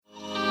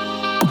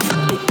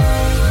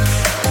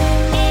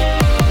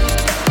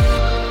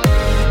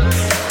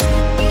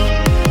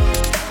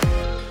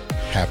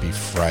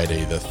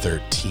Friday the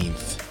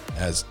 13th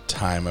as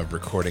time of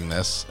recording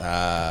this.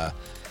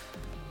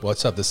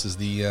 What's up? This is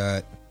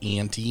the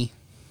anti-film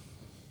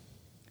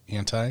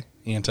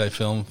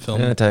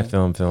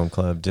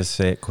club. Just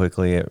say it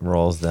quickly. It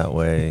rolls that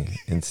way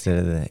instead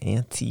of the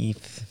anti.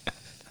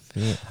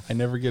 I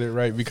never get it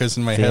right because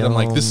in my head I'm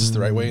like, this is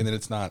the right way, and then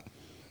it's not.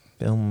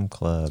 Film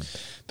club.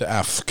 The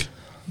AFK.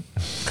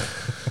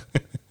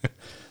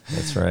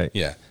 That's right.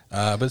 Yeah.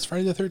 But it's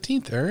Friday the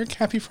 13th, Eric.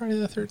 Happy Friday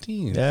the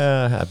 13th.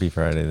 Yeah, happy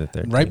Friday the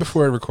 13th. Right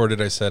before I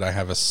recorded, I said I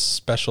have a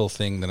special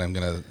thing that I'm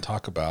going to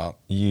talk about.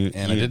 I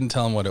didn't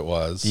tell him what it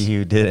was.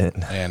 You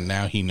didn't. And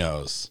now he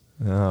knows.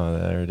 Oh,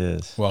 there it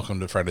is. Welcome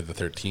to Friday the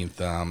 13th.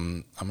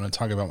 I'm going to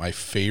talk about my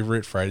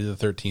favorite Friday the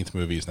 13th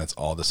movies, and that's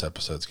all this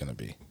episode's going to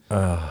be.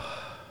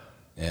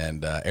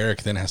 And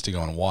Eric then has to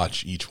go and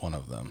watch each one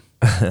of them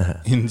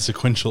in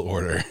sequential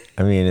order.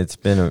 I mean, it's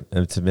been a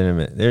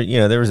minute.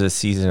 There was a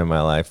season in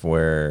my life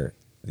where,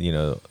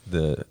 the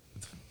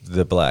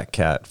Black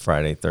Cat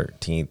Friday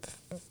 13th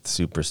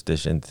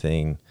superstition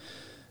thing.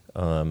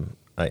 I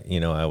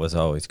was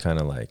always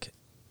kind of like,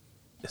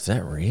 is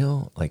that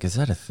real? Like, is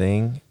that a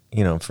thing?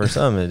 For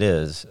some it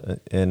is.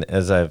 And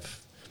as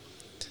I've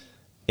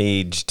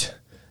aged,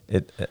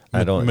 as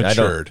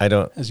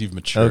you've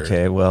matured.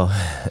 Okay, well,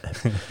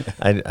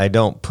 I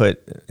don't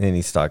put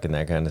any stock in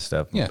that kind of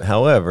stuff. Yeah.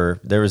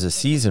 However, there was a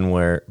season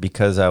where,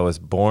 because I was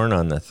born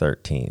on the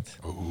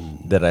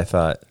 13th, that I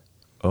thought,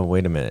 oh,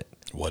 wait a minute.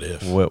 What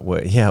if?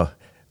 What? Yeah.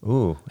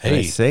 Ooh. Hey.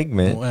 Nice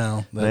segment.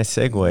 Well. Nice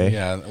segue.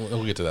 Yeah,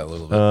 we'll get to that a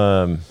little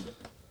bit.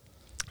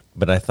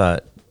 But I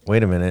thought,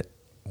 wait a minute.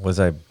 Was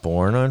I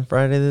born on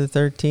Friday the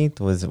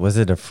 13th? Was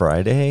it a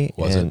Friday?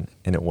 And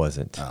it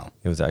wasn't. Oh.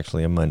 It was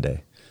actually a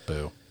Monday.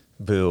 Boo.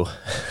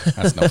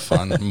 That's no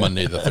fun.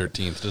 Monday the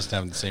 13th. Just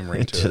having the same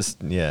ring to it.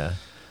 Yeah.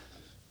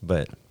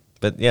 But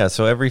yeah,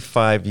 so every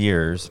 5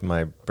 years,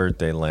 my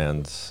birthday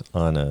lands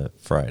on a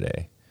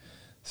Friday.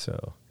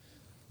 So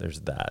there's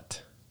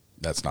that.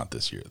 That's not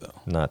this year,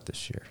 though. Not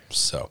this year.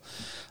 So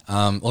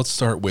let's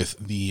start with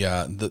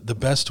the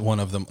best one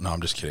of them. No,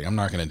 I'm just kidding. I'm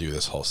not going to do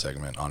this whole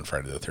segment on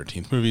Friday the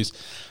 13th movies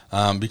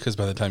because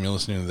by the time you're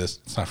listening to this,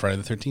 it's not Friday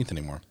the 13th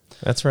anymore.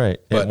 That's right.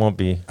 But it won't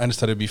be. I just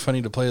thought it'd be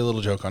funny to play a little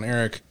joke on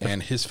Eric,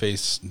 and his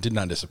face did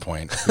not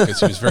disappoint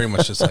because he was very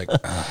much just like, we're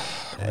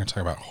going to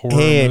talk about horror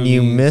movies. And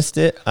you missed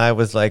it. I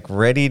was like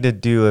ready to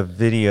do a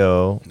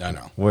video. I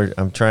know. Where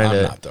I'm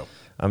not, though.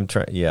 I'm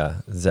trying. Yeah.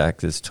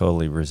 Zach is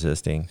totally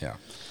resisting. Yeah.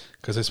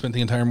 Because I spent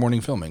the entire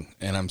morning filming,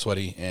 and I'm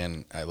sweaty,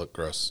 and I look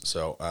gross.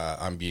 So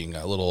I'm being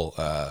a little,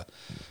 say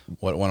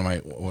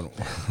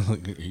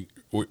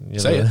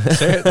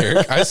it,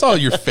 Eric. I saw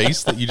your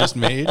face that you just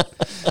made.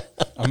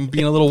 I'm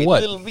being a little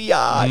what? A little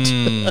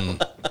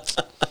biatch.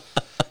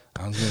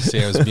 I was going to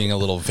say I was being a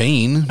little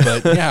vain,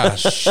 but yeah,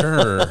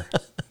 sure.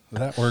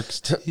 That works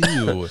too.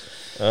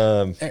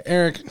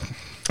 Eric,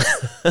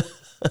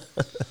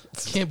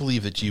 can't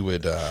believe that you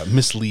would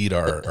mislead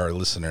our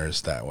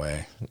listeners that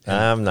way.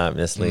 I'm not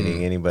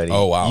misleading anybody.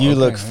 Oh, wow. You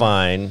look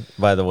fine,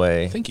 by the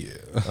way. Thank you.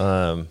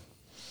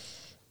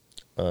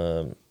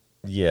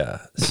 Yeah.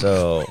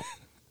 So,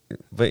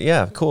 but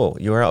yeah, cool.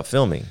 You were out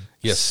filming.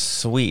 Yes.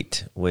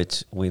 Sweet,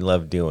 which we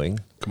love doing.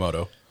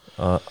 Komodo.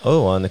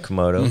 On the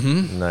Komodo.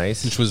 Mm-hmm.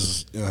 Nice. Which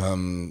was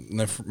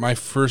my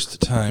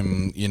first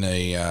time in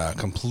a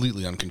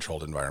completely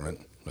uncontrolled environment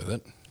with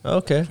it.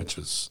 Okay. Which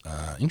was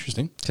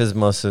interesting. Because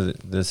most of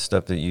the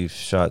stuff that you've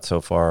shot so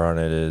far on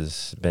it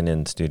has been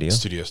in studio.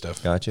 Studio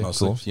stuff. Gotcha.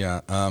 Mostly. Cool. Yeah.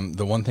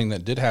 The one thing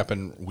that did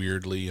happen,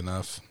 weirdly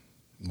enough,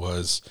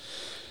 was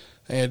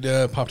I had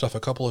popped off a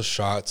couple of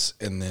shots,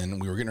 and then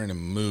we were getting ready to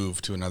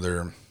move to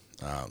another,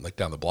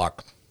 down the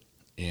block,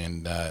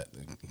 and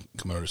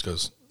Komodo just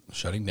goes,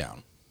 shutting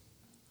down.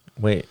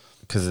 Wait,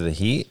 because of the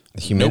heat?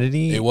 The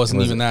humidity? Nope, it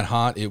wasn't even that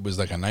hot. It was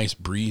like a nice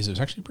breeze. It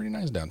was actually pretty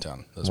nice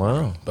downtown.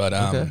 Wow. But,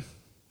 okay.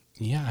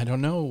 Yeah, I don't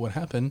know what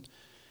happened.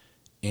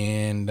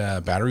 And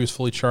battery was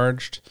fully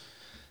charged.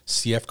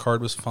 CF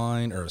card was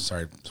fine. Or,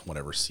 sorry,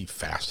 whatever,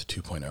 CFast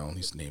 2.0.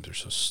 These names are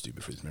so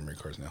stupid for these memory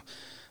cards now.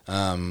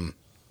 And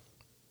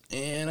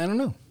I don't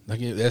know.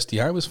 Like, the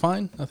SDI was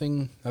fine.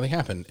 Nothing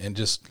happened. And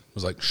just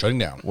was like shutting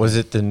down. Was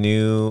it the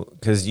new,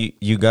 because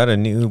you got a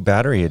new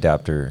battery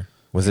adapter.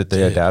 Was it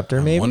the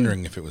adapter maybe? I'm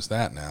wondering if it was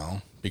that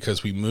now.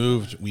 Because we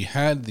moved, we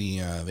had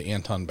the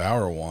Anton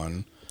Bauer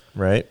one.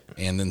 Right.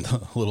 And then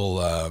the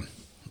little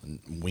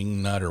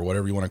wing nut or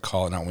whatever you want to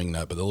call it, not wing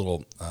nut, but the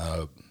little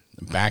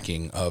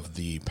backing of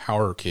the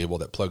power cable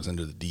that plugs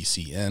into the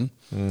DC in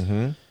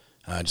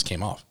just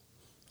came off.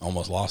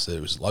 Almost lost it.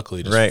 It was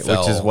luckily just right,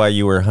 fell. Which is why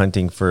you were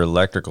hunting for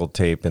electrical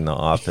tape in the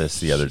office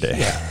the other day.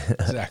 Yeah,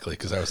 exactly.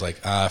 Because I was like,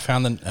 I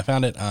found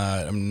it.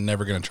 I'm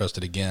never going to trust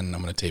it again.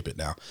 I'm going to tape it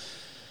now.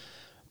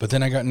 But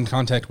then I got in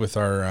contact with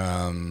our,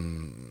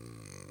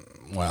 I'm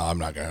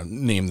not going to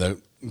name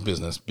the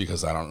business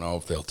because I don't know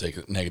if they'll take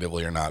it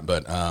negatively or not.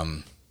 But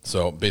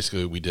so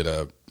basically we did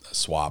a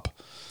swap.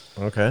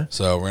 Okay.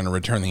 So we're going to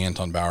return the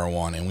Anton Bauer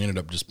one, and we ended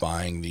up just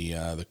buying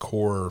the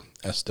Core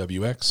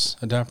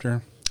SWX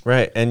adapter.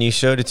 Right, and you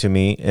showed it to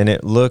me, and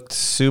it looked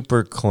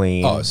super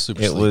clean. Oh, it's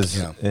super it sleek, was,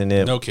 yeah. and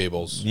it No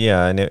cables.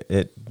 Yeah, and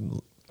it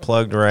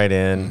plugged right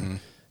in,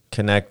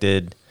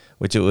 connected,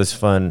 which it was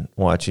fun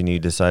watching you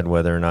decide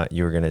whether or not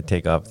you were going to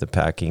take off the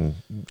packing.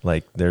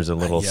 Like there's a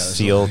little there's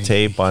seal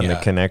tape on the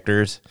yeah.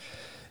 connectors,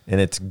 and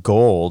it's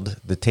gold.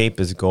 The tape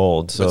is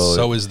gold, But so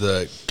so is the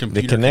the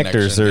computer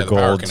connectors connection, are yeah, the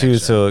power gold too. connection.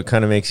 So it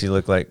kind of makes you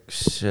look like,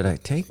 should I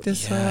take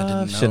this Yeah, I didn't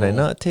off? Should I know.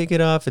 not take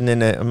it off? And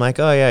then I'm like,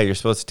 oh yeah, you're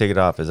supposed to take it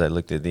off. As I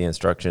looked at the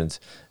instructions,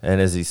 and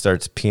as he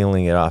starts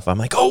peeling it off, I'm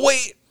like, oh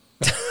wait.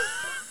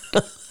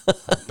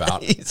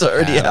 About He's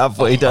already had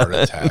halfway a heart done.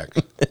 attack.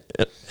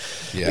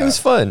 Yeah, It was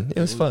fun. It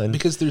was fun.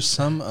 because there's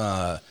some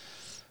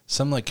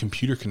like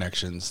computer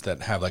connections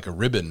that have like a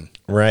ribbon,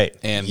 Right.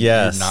 and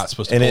yes. you're not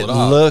supposed to and pull it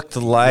off. Looked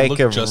like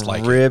looked a just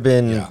like it.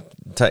 ribbon. Yeah.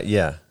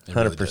 Yeah. It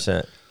really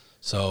 100%.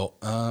 So,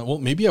 well,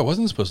 maybe I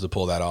wasn't supposed to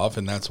pull that off,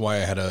 and that's why I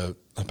had a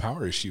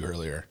power issue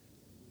earlier.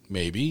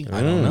 Maybe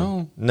I don't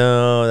know.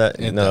 No, It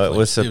it definitely-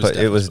 was it was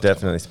it was definitely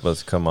definitely supposed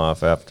to come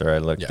off after I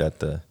looked Yeah. at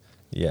the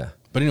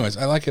But anyways,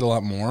 I like it a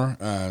lot more.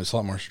 It's a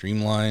lot more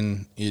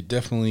streamlined. It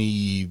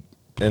definitely.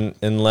 And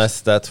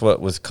unless that's what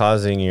was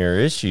causing your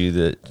issue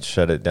that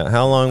shut it down.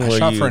 How long I were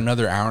shot you? for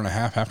another hour and a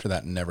half. After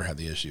that, never had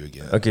the issue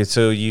again. Okay,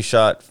 so you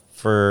shot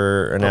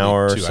for an Probably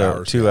hour or 2 so,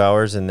 hours, 2 yeah.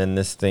 hours, and then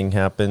this thing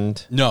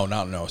happened. No.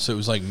 So it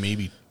was like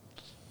maybe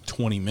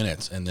 20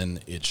 minutes, and then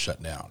it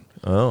shut down.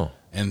 Oh,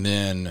 And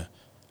then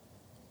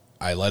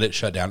I let it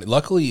shut down.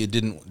 Luckily, it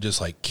didn't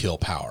just like kill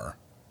power.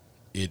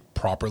 It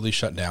properly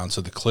shut down.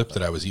 So the clip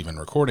that I was even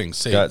recording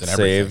saved got and everything.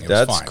 saved. It was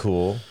That's fine.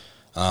 cool.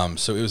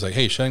 So it was like,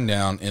 hey, shutting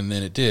down, and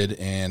then it did,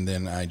 and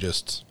then I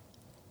just,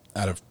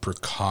 out of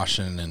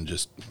precaution and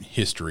just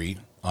history,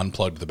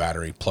 unplugged the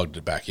battery, plugged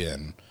it back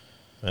in,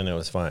 And it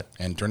was fine.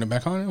 and turned it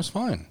back on. It was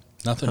fine.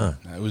 Nothing.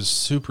 It was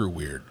super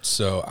weird.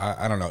 So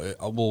I don't know.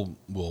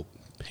 We'll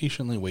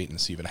patiently wait and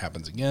see if it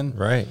happens again.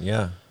 Right?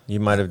 Yeah. You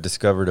might have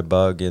discovered a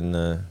bug in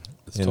the.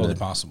 It's totally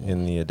possible.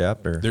 in the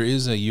adapter. There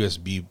is a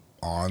USB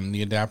on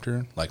the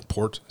adapter, like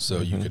port, so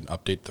you can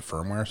update the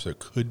firmware. So it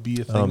could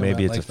be a thing. Oh,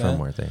 maybe it's like a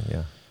firmware thing.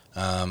 Yeah.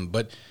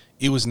 But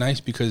it was nice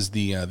because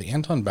the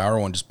Anton Bauer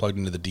one just plugged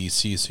into the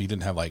DC, so you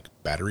didn't have like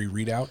battery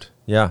readout.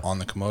 Yeah. On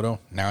the Komodo,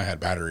 now I had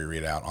battery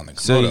readout on the Komodo.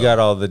 So you got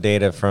all the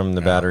data from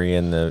the battery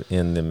in the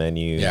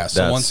menu. yeah.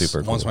 So That's once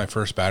super cool. once my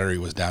first battery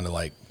was down to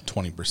like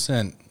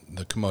 20%,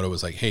 the Komodo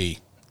was like, "Hey,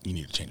 you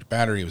need to change the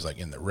battery." It was like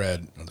in the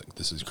red. I was like,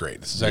 "This is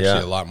great. This is actually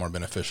Yeah. a lot more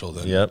beneficial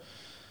than." Yep.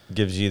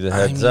 Gives you the I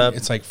heads mean, up.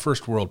 It's like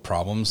first world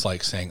problems,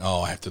 like saying,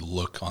 "Oh, I have to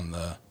look on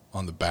the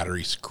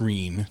battery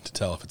screen to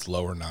tell if it's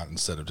low or not,"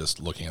 instead of just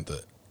looking at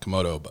the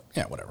Komodo. But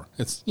yeah, whatever.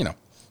 It's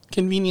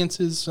convenience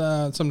is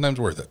sometimes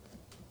worth it.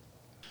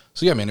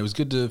 So yeah, man, it was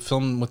good to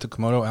film with the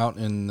Komodo out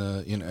and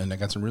I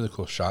got some really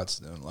cool shots.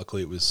 And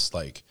luckily, it was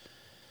like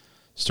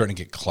starting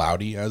to get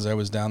cloudy as I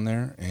was down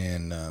there,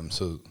 and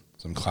so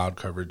some cloud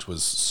coverage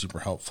was super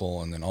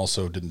helpful, and then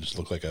also didn't just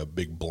look like a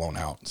big blown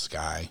out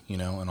sky, in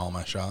all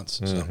my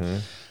shots. So it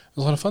was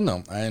a lot of fun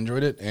though. I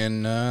enjoyed it,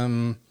 and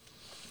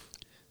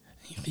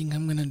you think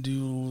I'm gonna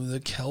do the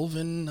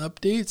Kelvin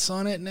updates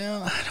on it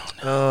now? I don't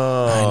know.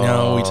 Oh, I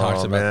know, we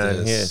talked about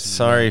this. Yeah,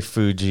 sorry,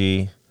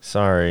 Fuji.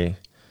 Sorry.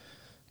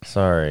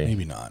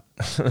 Maybe not.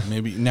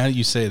 Maybe now that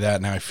you say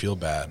that, now I feel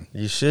bad.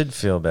 You should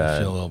feel I bad.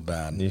 feel a little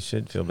bad. You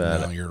should feel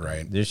bad. No, you're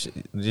right.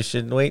 You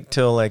should wait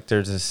till like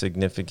there's a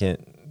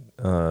significant,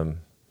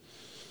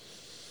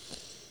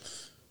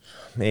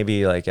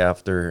 maybe like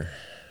after.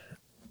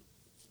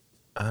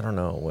 I don't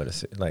know what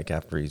is it like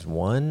after he's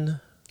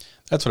won.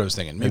 That's what I was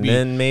thinking. Maybe and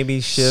then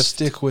maybe shift.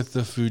 stick with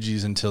the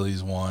Fuji's until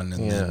he's won,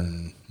 and Yeah.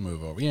 then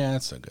move over. Yeah,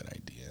 that's a good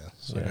idea.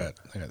 So Yeah.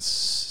 I got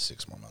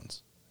 6 more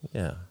months.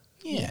 Yeah.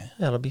 Yeah,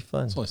 Yeah, it'll be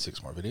fun. it's only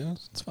 6 more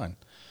videos. It's fine.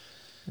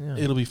 Yeah.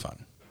 It'll be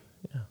fun.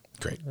 Yeah.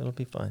 Great. It'll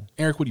be fun.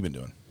 Eric, what have you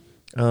been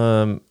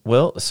doing?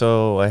 Well,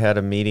 so I had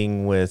a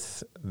meeting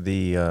with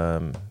the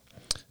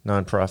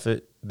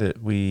nonprofit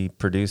that we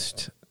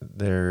produced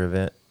their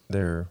event.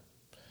 The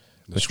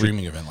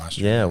streaming event last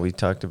year. Yeah, we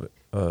talked about.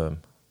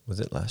 Was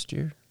it last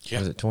year? Yeah.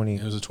 Was it 20?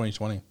 It was a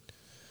 2020.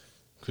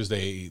 Because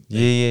they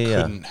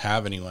Yeah. couldn't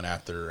have anyone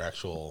at their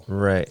actual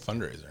Right.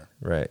 fundraiser.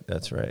 Right.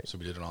 That's right. So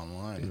we did it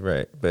online.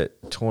 Right.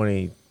 But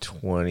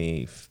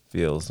 2020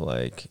 feels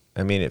like.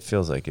 I mean, it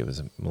feels like it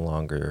was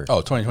longer.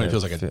 Oh, 2020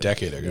 feels like a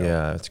decade ago.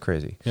 Yeah, it's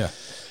crazy. Yeah.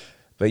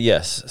 But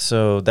yes,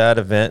 so that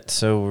event,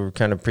 so we're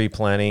kind of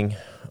pre-planning.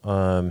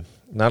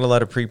 Not a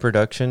lot of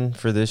pre-production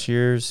for this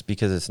year's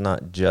because it's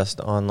not just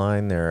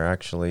online. They're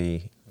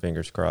actually,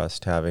 fingers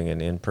crossed, having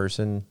an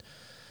in-person,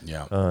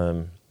 Yeah.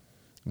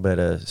 but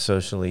a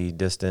socially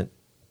distant,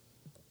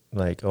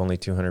 like only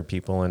 200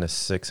 people in a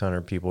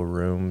 600 people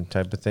room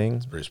type of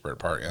thing. Pretty spread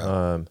apart,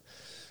 yeah.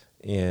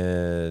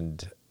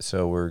 And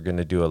so we're going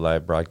to do a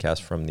live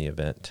broadcast from the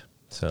event.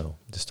 So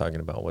just talking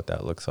about what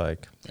that looks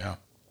like. Yeah.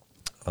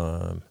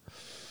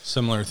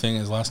 Similar thing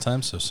as last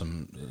time, so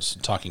some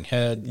talking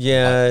head.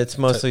 Yeah, it's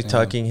mostly yeah.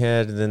 talking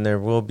head, and then there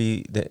will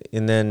be,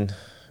 and then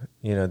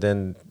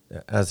then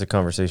as the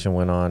conversation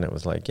went on, it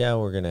was like, yeah,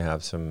 we're going to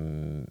have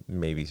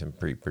maybe some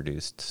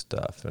pre-produced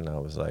stuff. And I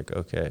was like,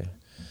 okay,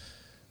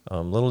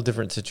 little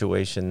different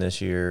situation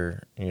this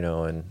year,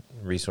 and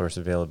resource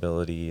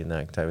availability and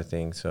that type of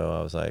thing. So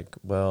I was like,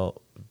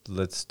 well,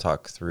 let's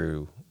talk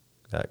through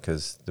that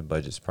because the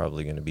budget's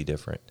probably going to be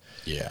different.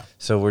 Yeah.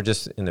 So we're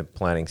just in the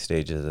planning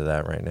stages of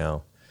that right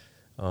now.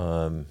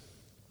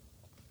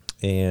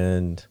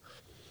 And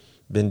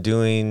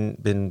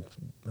been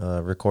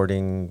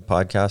recording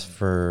podcasts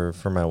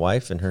for my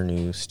wife in her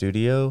new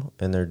studio,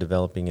 and they're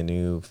developing a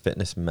new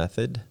fitness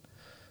method.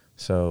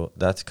 So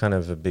that's kind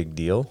of a big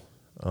deal.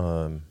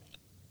 And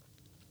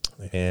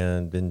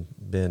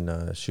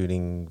been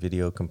shooting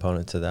video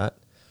components of that.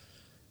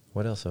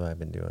 What else have I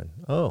been doing?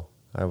 Oh,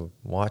 I'm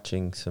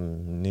watching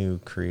some new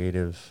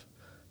creative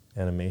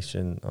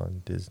animation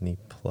on Disney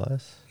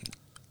Plus.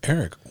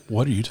 Eric,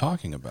 what are you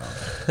talking about?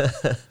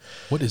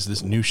 What is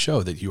this new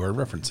show that you are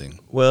referencing?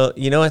 Well,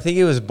 I think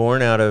it was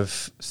born out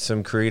of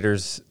some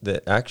creators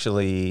that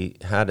actually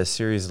had a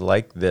series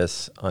like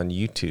this on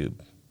YouTube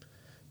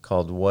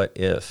called What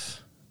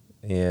If?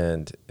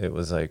 And it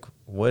was like,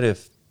 what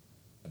if,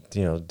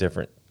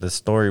 different, the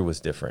story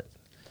was different.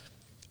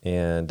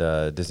 And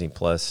Disney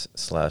Plus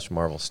 /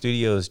 Marvel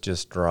Studios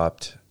just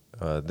dropped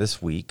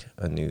this week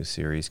a new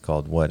series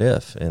called What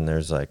If? And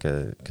there's like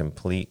a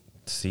complete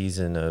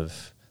season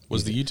of...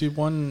 Was the YouTube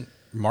one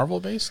Marvel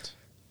based?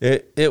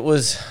 It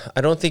was.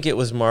 I don't think it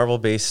was Marvel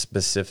based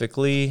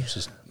specifically,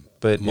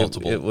 but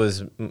multiple. It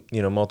was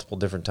multiple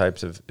different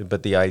types of.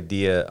 But the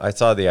idea, I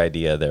saw the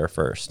idea there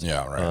first.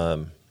 Yeah,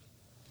 right.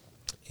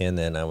 And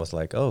then I was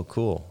like, oh,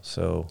 cool.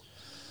 So,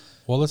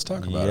 well, let's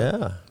talk about it.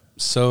 Yeah.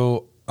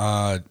 So,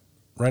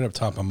 right up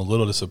top, I'm a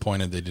little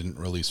disappointed they didn't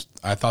release.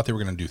 I thought they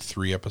were going to do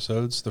 3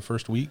 episodes the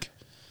first week.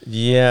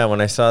 Yeah,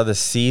 when I saw the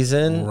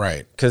season,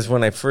 right? Because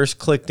when I first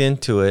clicked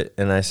into it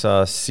and I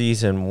saw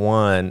season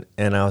 1,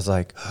 and I was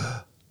like,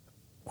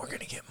 we're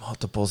gonna get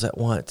multiples at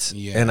once.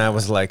 Yeah. And I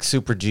was like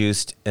super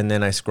juiced, and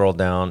then I scrolled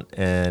down,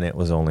 and it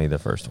was only the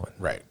first one.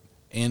 Right.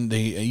 And they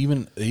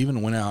even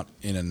went out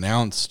and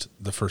announced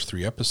the first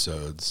 3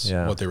 episodes,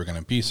 what they were going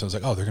to be. So I was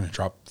like, oh, they're going to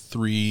drop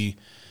 3.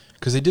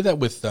 Because they did that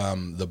with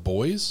The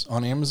Boys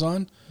on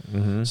Amazon.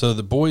 Mm-hmm. So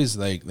The Boys,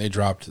 they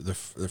dropped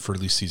for at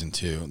least season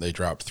 2. They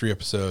dropped 3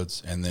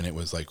 episodes, and then it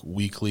was like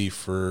weekly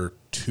for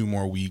 2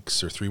 more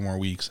weeks or 3 more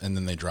weeks, and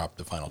then they dropped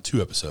the final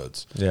 2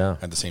 episodes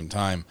at the same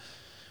time,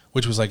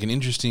 which was like an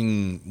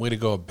interesting way to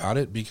go about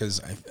it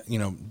because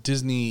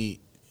Disney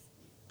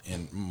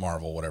and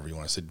Marvel, whatever you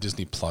want to say,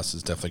 Disney Plus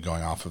is definitely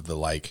going off of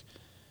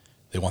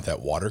they want that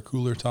water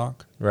cooler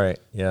talk, right?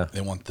 Yeah,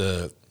 they want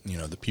the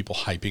people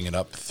hyping it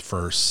up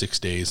for 6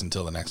 days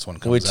until the next one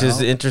comes out. Which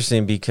is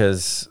interesting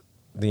because,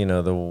 the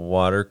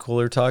water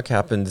cooler talk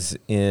happens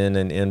in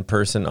an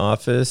in-person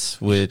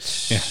office,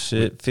 which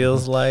it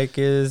feels like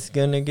is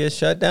going to get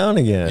shut down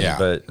again. Yeah,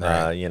 but,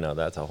 right.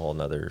 That's a whole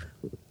nother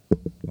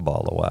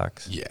ball of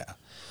wax. Yeah.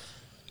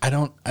 I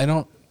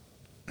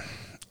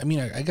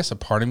guess a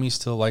part of me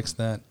still likes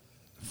that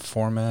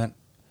format.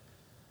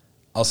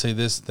 I'll say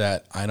this,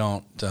 that I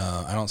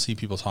don't see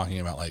people talking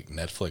about like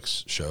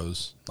Netflix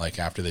shows, like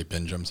after they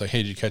binge them. It's like,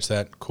 hey, did you catch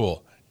that?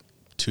 Cool.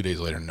 2 days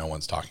later, no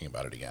one's talking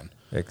about it again.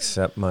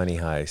 Except Money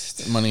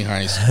Heist. Money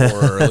Heist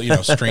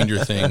or,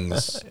 Stranger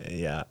Things.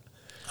 Yeah.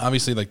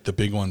 Obviously, like the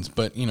big ones.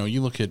 But,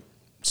 you look at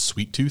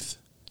Sweet Tooth.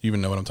 You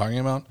even know what I'm talking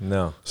about?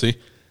 No. See?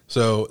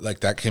 So, like,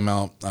 that came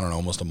out, I don't know,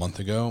 almost a month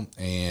ago.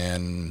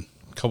 And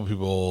a couple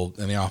people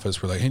in the office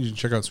were like, hey, did you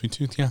check out Sweet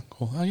Tooth? Yeah,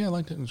 cool. Oh, yeah, I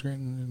liked it. It was great.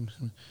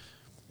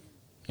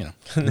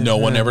 No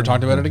one ever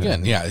talked about it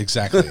again. Yeah,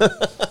 exactly.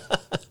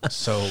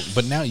 So,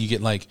 but now you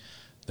get like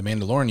The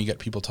Mandalorian, you get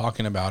people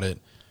talking about it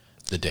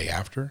the day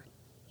after,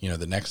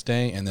 the next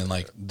day, and then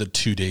like the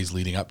 2 days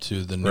leading up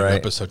to the new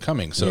episode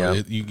coming. So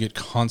you get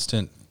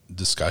constant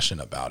discussion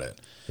about it.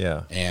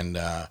 Yeah. And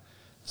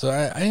so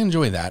I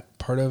enjoy that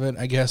part of it,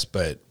 I guess,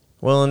 but.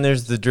 Well, and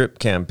there's the drip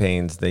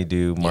campaigns they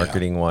do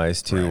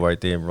marketing-wise, too, right. Where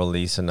they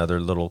release another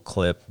little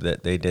clip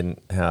that they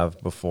didn't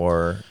have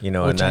before,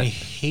 Which I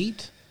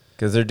hate.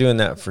 Because they're doing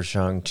that for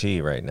Shang-Chi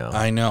right now.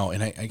 I know,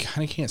 and I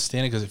kind of can't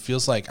stand it because it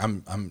feels like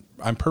I'm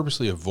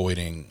purposely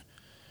avoiding.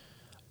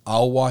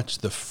 I'll watch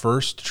the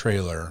first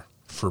trailer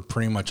for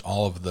pretty much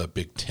all of the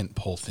big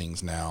tentpole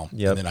things now,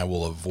 and then I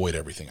will avoid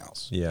everything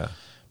else. Yeah.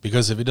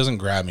 Because if it doesn't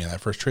grab me in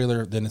that first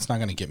trailer, then it's not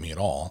going to get me at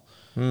all.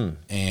 And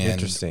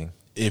interesting.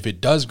 If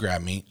it does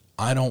grab me,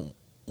 I don't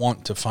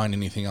want to find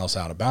anything else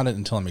out about it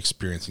until I'm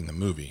experiencing the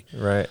movie.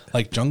 Right.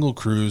 Like Jungle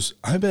Cruise,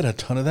 I bet a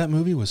ton of that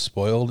movie was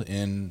spoiled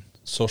in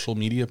social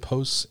media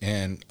posts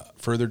and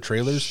further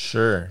trailers.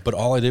 Sure. But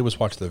all I did was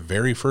watch the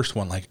very first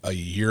one like a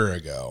year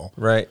ago.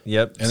 Right.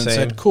 Yep. And it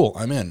said, cool,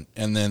 I'm in.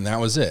 And then that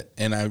was it.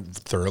 And I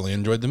thoroughly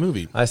enjoyed the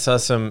movie. I saw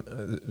some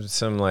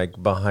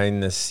like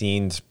behind the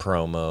scenes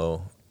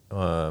promo,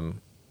 where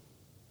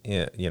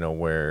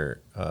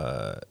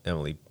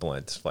Emily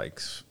Blunt's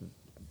like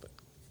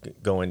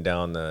going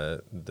down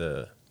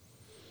the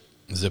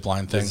zip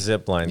line thing. The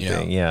zip line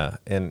thing, yeah.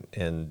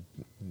 And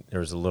there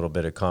was a little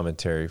bit of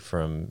commentary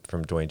from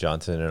Dwayne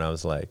Johnson, and I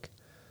was like,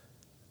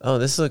 oh,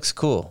 this looks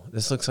cool.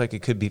 This looks like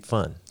it could be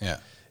fun. Yeah.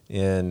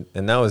 And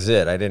that was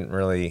it. I didn't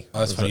really. Oh,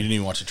 that's funny. You didn't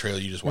even watch the trailer.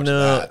 You just watched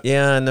No, that.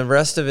 yeah, and the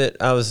rest of it,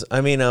 I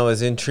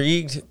was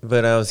intrigued,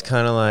 but I was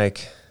kind of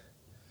like,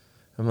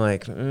 I'm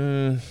like,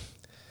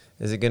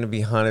 is it going to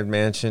be Haunted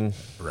Mansion?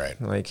 Right.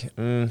 Like,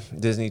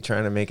 Disney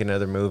trying to make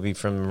another movie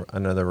from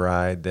another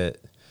ride that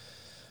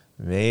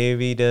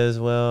maybe does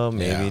well,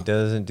 maybe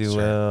doesn't do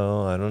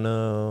well. I don't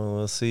know.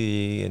 We'll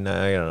see. And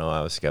I don't know.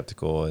 I was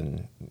skeptical,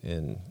 and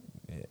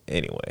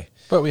anyway.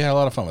 But we had a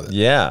lot of fun with it.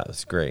 Yeah, it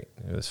was great.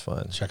 It was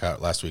fun. Check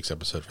out last week's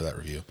episode for that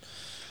review.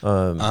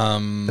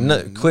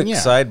 Another quick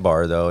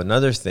sidebar, though.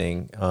 Another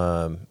thing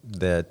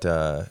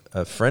that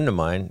a friend of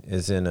mine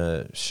is in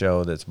a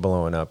show that's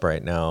blowing up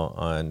right now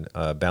on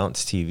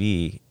Bounce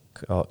TV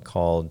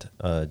called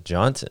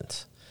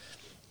Johnsons.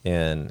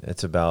 And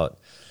it's about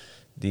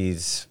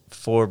these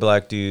 4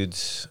 black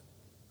dudes,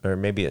 or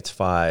maybe it's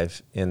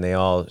 5, and they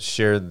all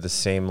share the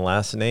same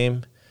last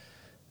name.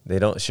 They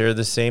don't share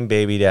the same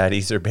baby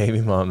daddies or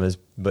baby mamas,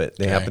 but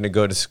they happen to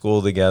go to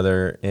school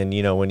together. And,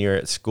 when you're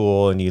at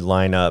school and you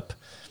line up,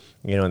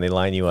 and they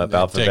line you up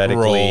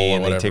alphabetically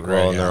and they take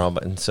roll, and they're all,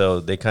 and so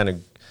they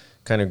kind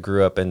of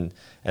grew up, and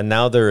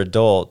now they're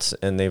adults,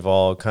 and they've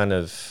all kind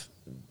of,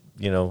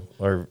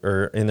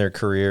 are in their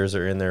careers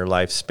or in their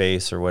life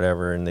space or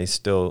whatever, and they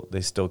still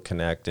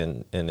connect,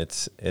 and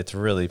it's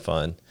really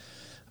fun.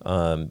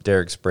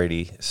 Derek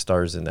Sprady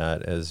stars in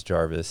that as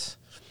Jarvis.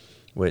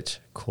 Which,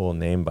 cool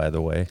name, by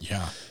the way.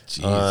 Yeah.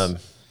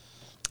 Jeez.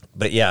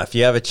 But yeah, if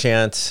you have a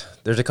chance,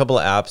 there's a couple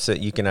of apps that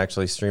you can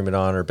actually stream it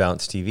on, or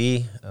Bounce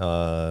TV.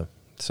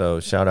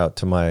 So shout out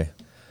to my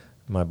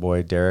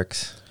boy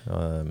Derek's.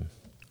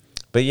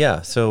 But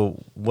yeah,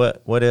 so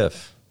what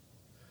if?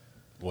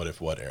 What if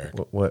what, Eric?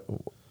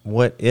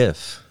 What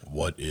if?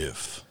 What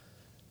if?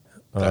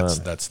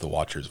 That's the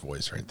Watcher's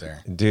voice right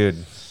there.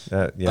 Dude,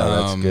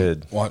 that's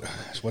good.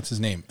 What's his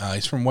name?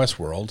 He's from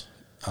Westworld.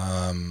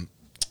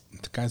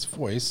 The guy's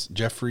voice,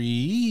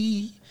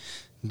 Jeffrey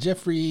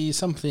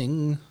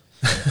something,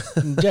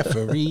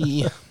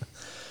 Jeffrey.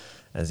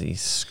 As he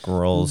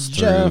scrolls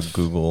through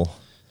Google.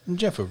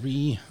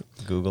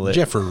 Google it.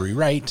 Jeffrey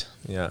Wright.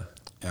 Yeah.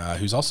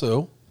 Who's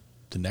also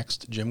the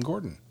next Jim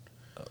Gordon.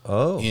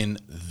 Oh. In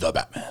The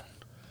Batman,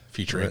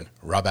 featuring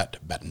Robert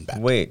Pattinson.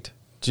 Wait,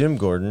 Jim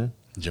Gordon.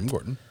 Jim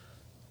Gordon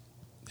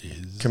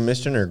is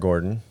Commissioner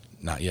Gordon.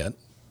 Not yet.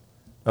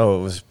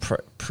 Oh, it was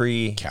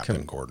pre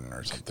Captain Gordon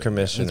or something.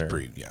 Commissioner.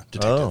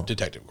 It's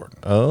Detective Gordon.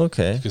 Oh,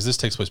 okay. Because this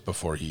takes place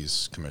before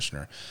he's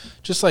commissioner.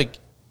 Just like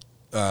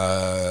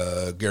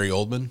Gary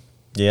Oldman.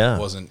 Yeah.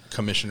 Wasn't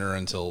commissioner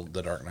until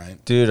The Dark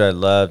Knight. Dude, I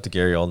loved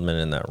Gary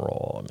Oldman in that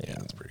role. I mean,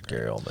 it's pretty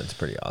Gary Oldman's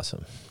pretty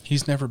awesome.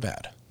 He's never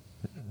bad.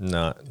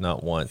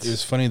 Not once. It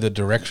was funny, the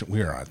direction.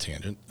 We are on a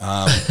tangent.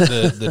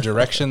 The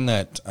direction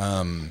that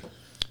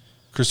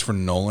Christopher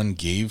Nolan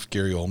gave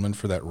Gary Oldman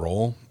for that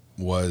role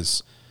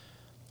was,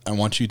 I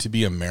want you to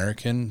be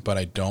American, but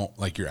I don't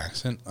like your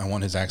accent. I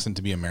want his accent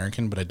to be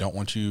American, but I don't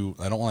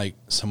like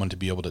someone to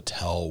be able to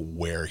tell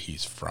where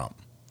he's from.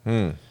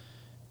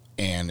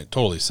 And it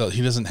totally, so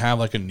he doesn't have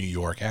like a New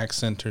York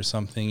accent or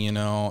something,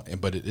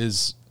 but it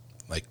is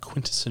like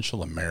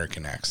quintessential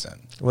American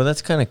accent. Well,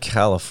 that's kind of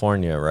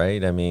California,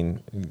 right? I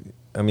mean,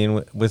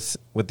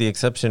 with the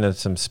exception of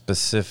some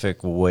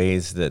specific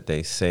ways that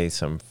they say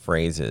some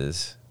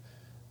phrases,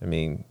 I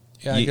mean,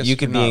 yeah, you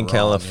could be in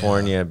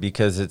California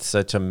because it's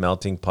such a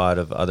melting pot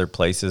of other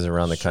places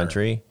around the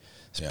country,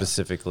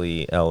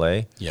 specifically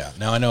LA. Yeah.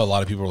 Now I know a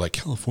lot of people are like,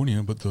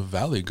 California, but the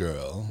Valley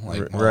Girl,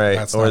 like, right?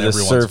 That's or the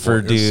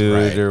surfer dude,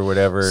 right, or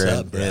whatever.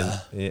 Sup,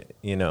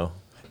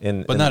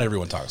 but not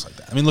everyone talks like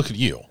that. I mean, look at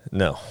you.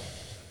 No,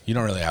 you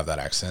don't really have that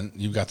accent.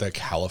 You've got that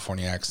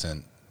California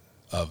accent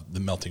of the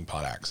melting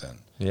pot accent.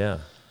 Yeah.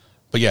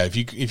 But yeah,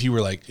 if you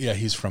were like, yeah,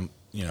 he's from,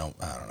 I don't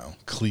know,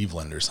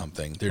 Cleveland or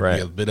something, there'd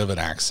be a bit of an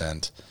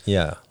accent.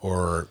 Yeah.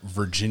 Or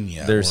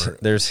Virginia.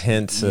 There's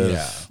hints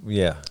of,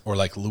 Or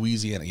like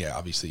Louisiana. Yeah,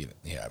 obviously,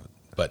 yeah.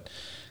 But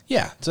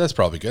yeah, so that's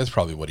probably good. That's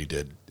probably what he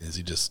did, is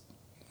he just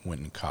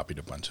went and copied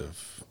a bunch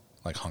of,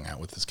 like, hung out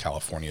with his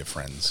California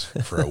friends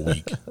for a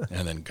week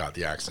and then got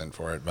the accent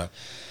for it. But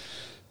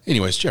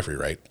anyways, Jeffrey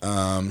Wright,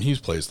 he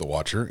plays the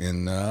Watcher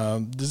in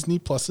Disney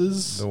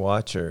Plus's The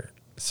Watcher.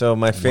 So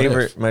my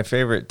favorite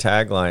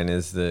tagline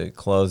is the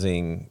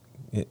closing,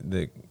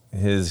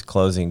 his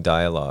closing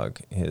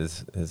dialogue,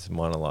 his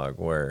monologue,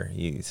 where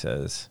he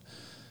says,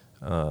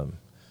 I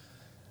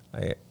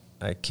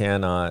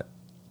cannot.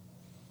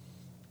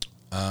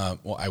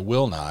 Well, I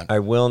will not. I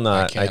will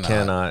not. I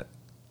cannot.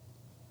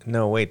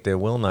 No, wait. The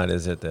will not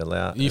is at the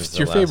last. If it's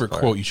your favorite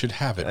quote, you should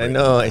have it. I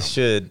know. I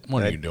should.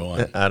 What are you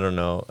doing? I don't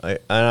know.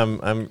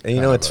 I'm. You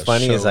know what's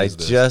funny is I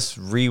just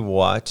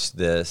rewatched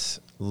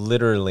this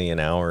literally an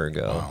hour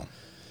ago.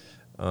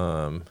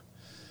 Wow.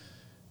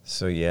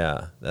 So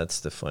yeah, that's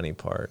the funny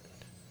part.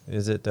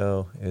 Is it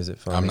though? Is it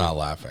funny? I'm not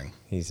laughing.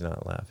 He's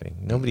not laughing.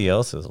 Nobody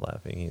else is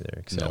laughing either.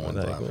 Except no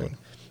one's laughing.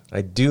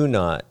 I do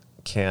not,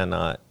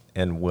 cannot,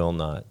 and will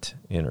not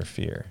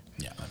interfere.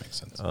 Yeah, that makes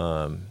sense.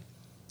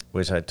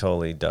 Which I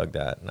totally dug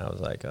that, and I was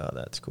like, oh,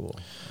 that's cool.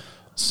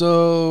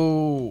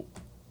 So,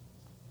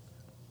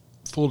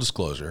 full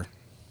disclosure.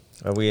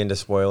 Are we into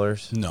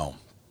spoilers? No.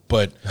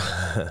 But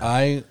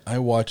I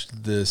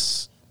watched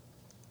this,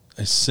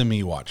 I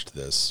semi-watched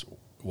this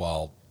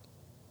while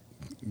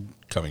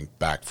coming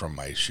back from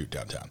my shoot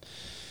downtown.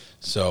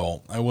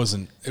 So I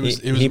wasn't,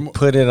 He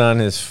put it on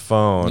his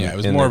phone. Yeah, it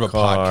was in more the of a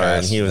car, podcast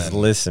and he was than-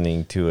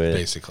 listening to it.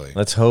 basically.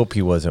 Let's hope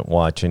he wasn't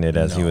watching it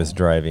as he No. was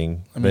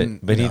driving. I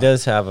mean, but you he know.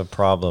 does have a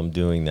problem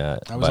doing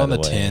that. I was by on the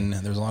way. 10.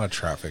 There was a lot of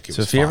traffic. It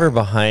So was if you're ever fine.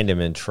 behind him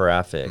in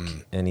traffic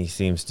and he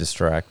seems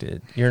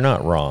distracted, you're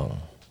not wrong.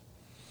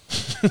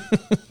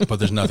 But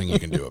there's nothing you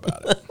can do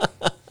about it.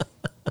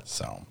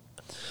 So,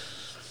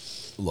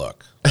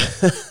 look,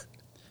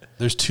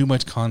 there's too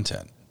much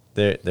content.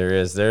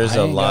 There's I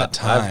a ain't lot.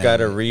 got I've got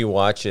to time.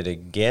 rewatch it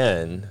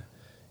again.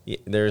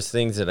 There's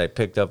things that I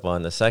picked up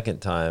on the second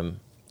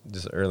time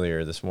just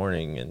earlier this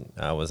morning, and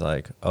I was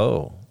like,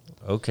 oh,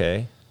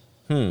 okay.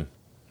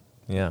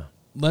 Yeah.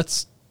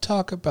 Let's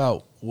talk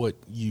about what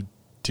you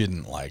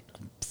didn't like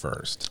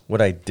first.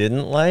 What I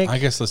didn't like? I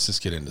guess let's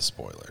just get into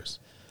spoilers.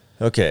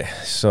 Okay,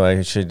 so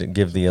I should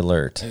give the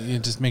alert. You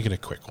just make it a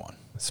quick one.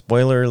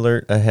 Spoiler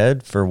alert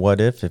ahead for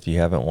What If. If you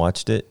haven't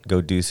watched it,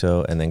 go do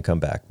so and then come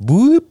back.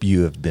 Boop,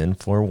 you have been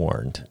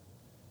forewarned.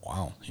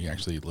 Wow, you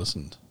actually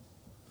listened.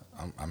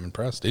 I'm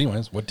impressed.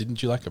 Anyways, what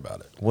didn't you like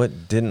about it?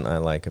 What didn't I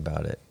like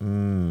about it?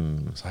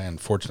 'Cause I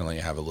unfortunately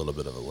have a little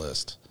bit of a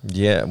list.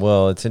 Yeah,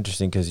 well, it's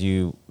interesting because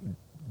you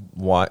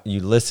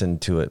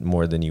listened to it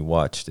more than you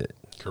watched it.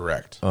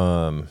 Correct.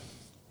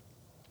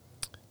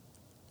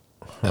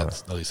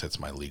 At least that's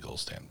my legal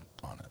stand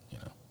on it. You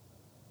know.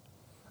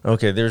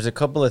 Okay, there's a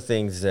couple of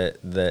things that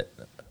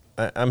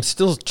I'm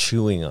still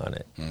chewing on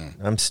it.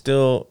 I'm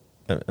still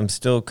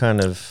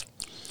kind of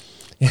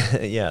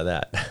yeah,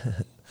 that.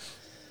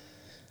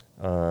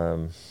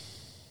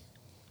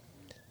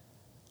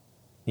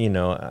 You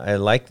know, I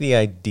like the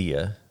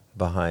idea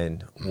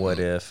behind What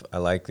If. I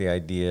like the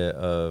idea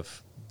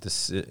of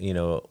this, you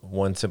know,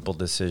 one simple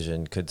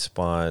decision could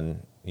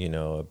spawn, you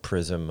know, a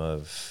prism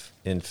of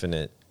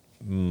infinite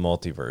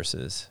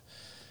multiverses.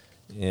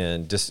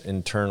 And just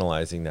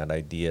internalizing that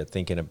idea,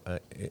 thinking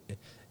about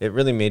it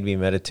really made me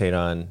meditate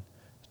on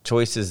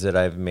choices that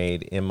I've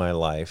made in my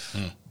life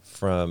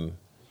from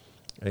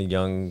a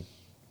young,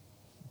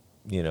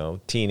 you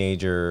know,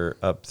 teenager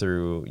up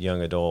through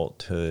young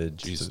adulthood.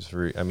 Jesus.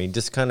 Through, I mean,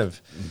 just kind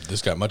of.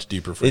 This got much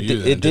deeper for It, you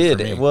than it it did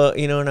did. for me. Well,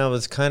 you know, and I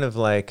was kind of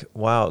like,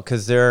 wow,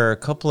 because there are a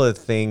couple of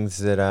things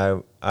that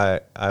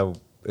I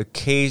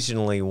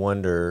occasionally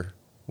wonder,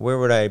 where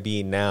would I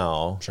be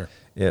now? Sure.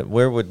 Yeah,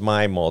 where would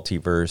my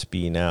multiverse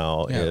be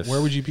now? Yeah, if,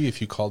 where would you be if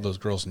you called those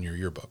girls in your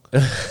yearbook?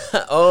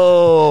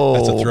 Oh,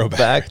 That's a throwback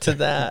back right to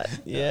that.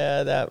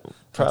 Yeah, that That's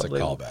probably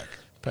a callback.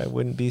 probably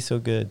wouldn't be so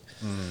good.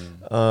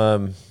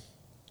 But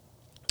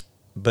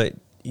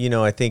you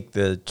know, I think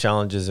the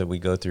challenges that we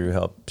go through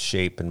help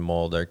shape and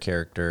mold our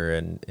character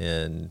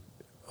and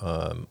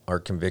our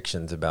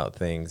convictions about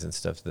things and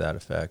stuff to that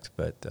effect.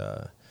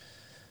 But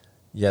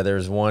yeah,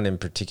 there's one in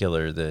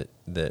particular that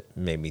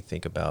made me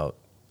think about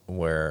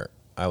where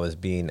I was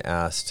being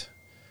asked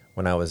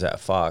when I was at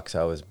Fox.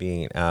 I was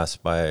being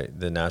asked by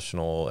the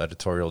national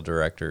editorial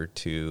director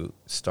to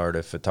start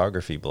a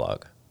photography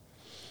blog.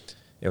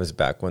 It was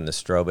back when the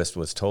Strobist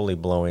was totally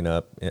blowing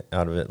up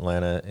out of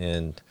Atlanta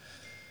and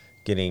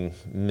getting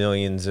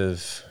millions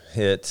of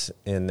hits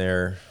in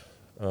there.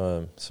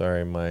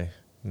 Sorry, my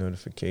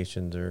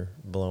notifications are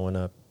blowing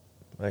up.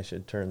 I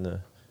should turn the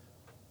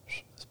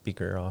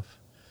speaker off.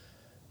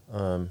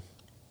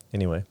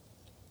 Anyway,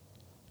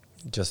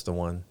 just the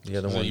one. The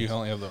other So one. you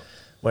only have the.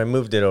 Well, I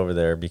moved it over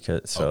there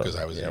because 'cause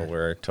I was yeah, here.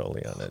 we're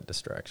totally on a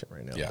distraction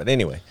right now. Yeah. But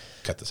anyway,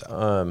 Cut this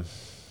out.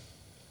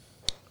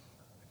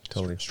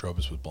 totally.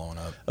 Strobus was blowing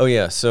up. Oh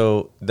yeah,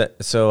 so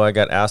I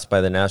got asked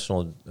by the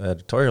national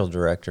editorial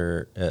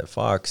director at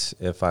Fox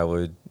if I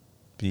would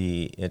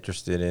be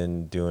interested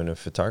in doing a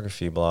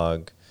photography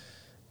blog,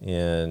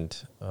 and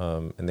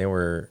they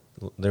were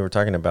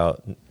talking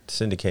about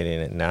syndicating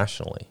it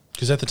nationally.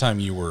 Because at the time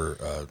you were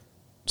a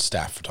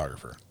staff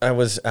photographer. I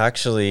was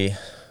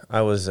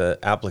an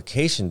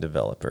application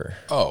developer.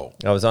 Oh,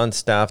 I was on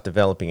staff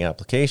developing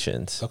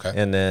applications. Okay.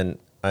 And then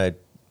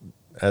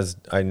as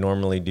I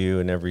normally do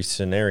in every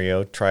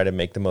scenario, try to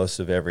make the most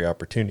of every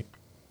opportunity.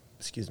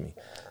 Excuse me.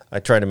 I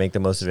try to make the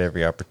most of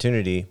every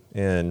opportunity,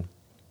 and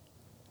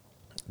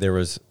there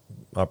was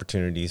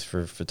opportunities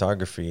for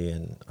photography,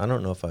 and I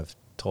don't know if I've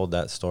told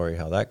that story,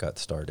 how that got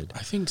started.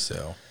 I think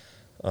so.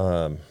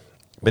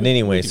 But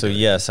anyway, we can so do it.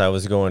 yes, I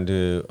was going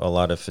to a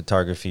lot of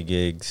photography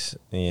gigs,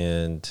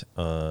 and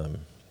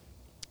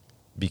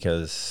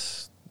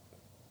because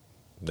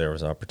there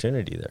was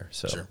opportunity there.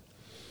 So Sure.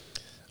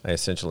 I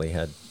essentially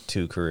had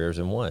two careers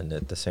in one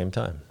at the same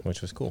time,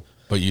 which was cool.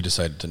 But you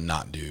decided to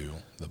not do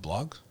the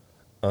blogs?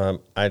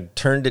 I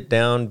turned it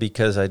down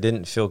because I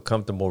didn't feel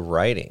comfortable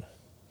writing.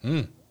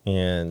 Hmm.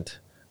 And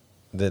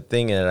the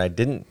thing that I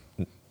didn't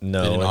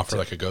No, They didn't offer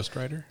like a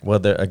ghostwriter? well,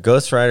 a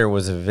ghostwriter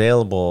was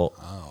available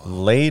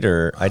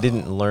later. I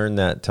didn't learn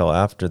that till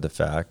after the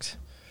fact.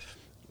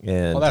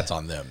 And Well, that's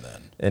on them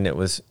then. and it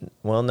was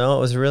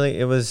no,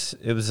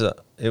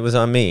 it was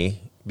on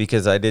me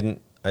because I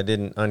didn't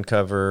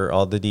uncover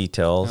all the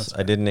details. That's I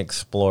fair. didn't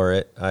explore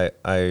it.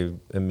 I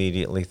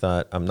immediately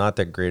thought, I'm not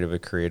that great of a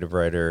creative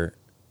writer.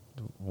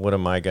 What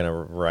am I going to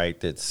write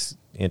that's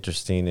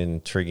interesting and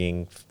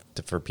intriguing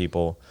for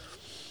people?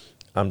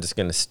 I'm just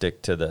going to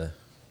stick to the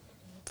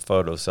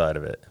photo side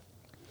of it.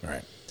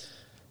 Right.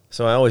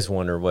 So I always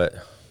wonder what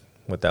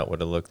that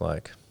would have looked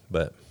like.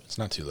 But It's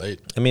not too late.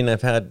 I mean,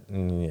 I've had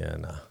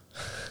no.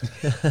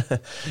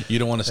 You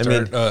don't want to I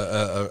mean-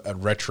 start a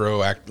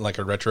retro act, like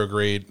a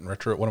retrograde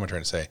retro. What am I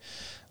trying to say?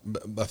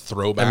 A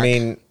throwback. I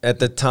mean, at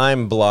the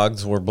time,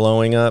 blogs were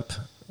blowing up.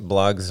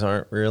 Blogs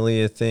aren't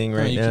really a thing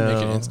Well, right you now.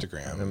 can make an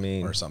Instagram, I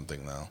mean, or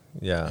something though.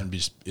 yeah. and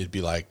it'd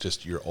be like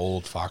just your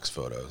old Fox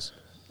photos.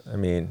 I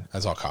mean,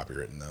 That's all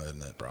copywritten though,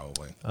 isn't it?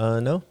 Probably.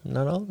 no,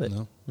 not all of it.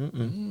 No.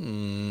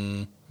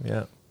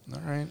 Yeah.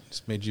 All right,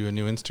 just made you a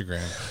new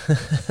Instagram.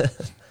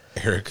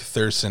 Eric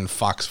Thurston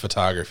Fox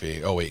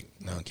Photography. Oh wait,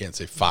 no, I can't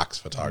say Fox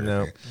Photography.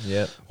 No.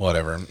 Yep.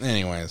 Whatever.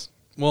 Anyways,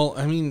 well,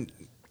 I mean,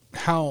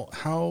 how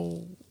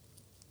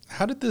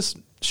did this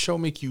show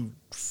make you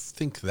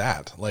think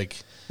that? Like,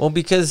 Well,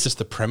 because just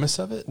the premise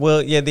of it?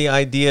 well, yeah, the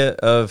idea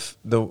of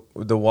the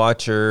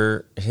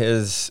watcher,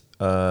 his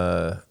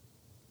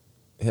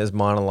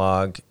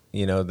monologue,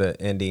 the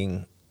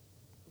ending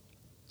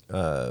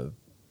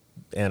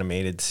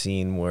animated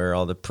scene where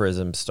all the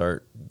prisms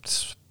start,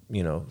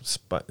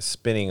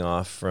 spinning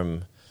off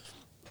from,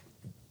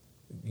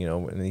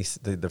 and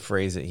the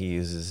phrase that he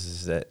uses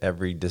is that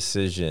every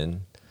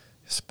decision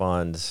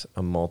spawns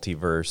a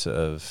multiverse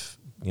of,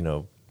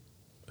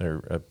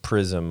 or a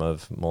prism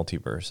of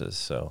multiverses.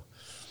 So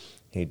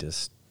he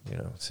just,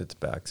 sits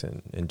back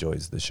and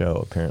enjoys the show,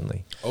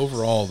 apparently.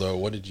 Overall, though,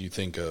 what did you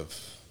think of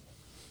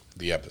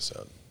the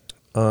episode?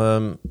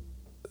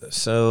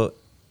 So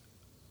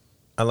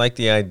I like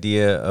the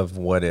idea of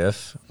what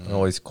if.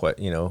 Always quite,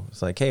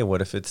 it's like, hey,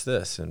 what if it's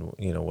this? And,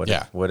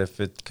 what if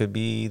it could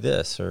be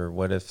this? Or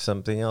what if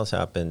something else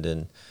happened?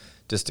 And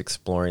just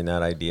exploring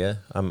that idea.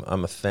 I'm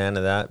a fan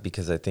of that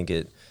because I think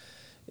it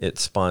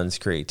spawns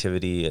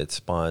creativity. It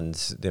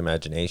spawns the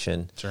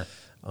imagination. Sure.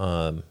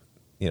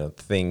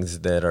 Things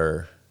that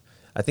are,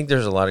 I think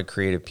there's a lot of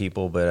creative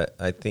people, but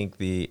I think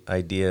the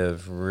idea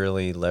of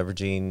really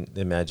leveraging the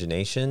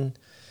imagination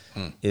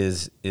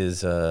is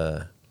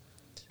a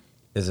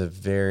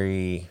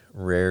very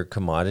rare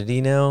commodity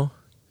now.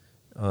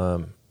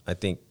 I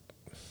think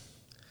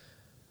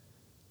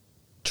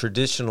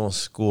traditional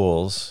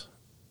schools,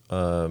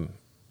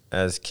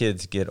 as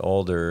kids get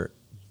older,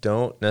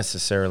 don't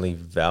necessarily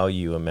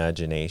value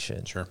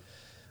imagination. Sure.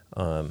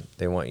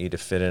 They want you to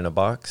fit in a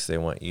box. They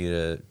want you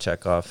to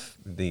check off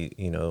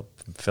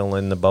fill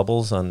in the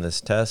bubbles on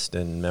this test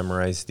and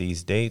memorize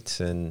these dates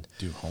and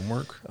Do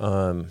homework?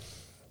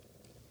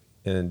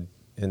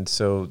 and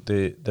so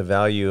the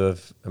value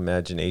of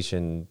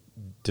imagination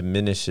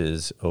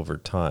diminishes over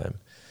time.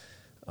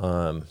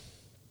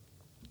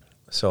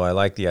 So I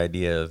like the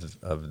idea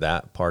of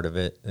that part of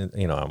it. And,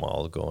 I'm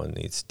all going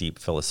these deep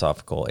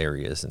philosophical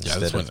areas Yeah,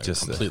 instead this went of in a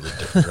just completely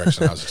different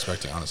direction I was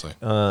expecting, honestly.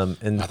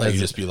 and I thought you'd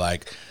just be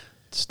like,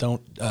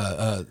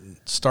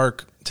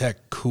 Stark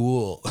Tech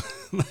cool.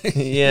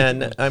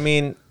 yeah, I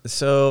mean,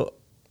 so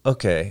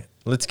okay,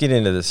 let's get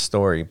into the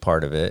story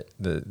part of it.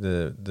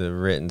 The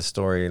written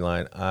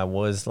storyline. I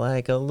was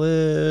like a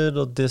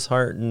little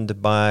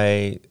disheartened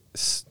by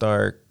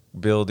Stark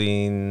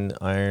building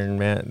Iron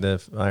Man,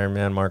 the Iron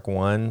Man Mark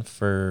 1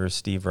 for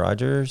Steve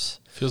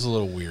Rogers, Feels a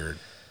little weird.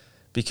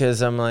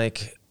 because I'm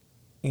like,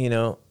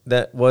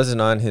 that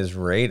wasn't on his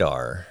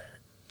radar.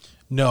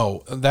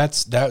 No,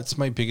 that's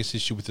my biggest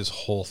issue with this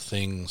whole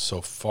thing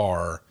so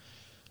far,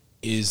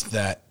 is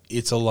that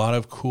it's a lot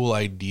of cool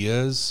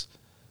ideas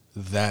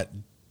that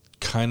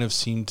kind of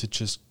seem to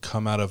just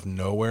come out of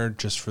nowhere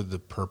just for the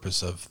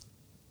purpose of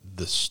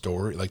the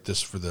story, like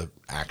this for the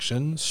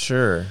action.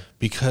 Sure.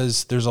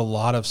 Because there's a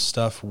lot of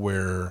stuff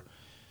where,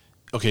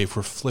 okay, if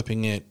we're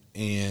flipping it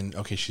and,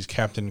 okay, she's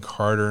Captain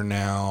Carter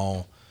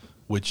now,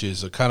 which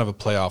is a kind of a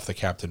play off the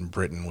Captain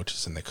Britain, which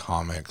is in the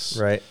comics.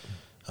 Right.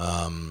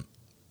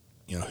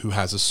 Who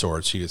has a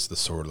sword. She gets the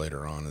sword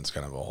later on. It's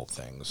kind of a whole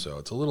thing. So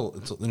there's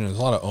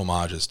a lot of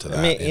homages to that.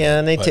 I mean,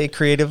 and they take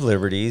creative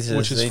liberties,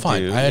 which as is they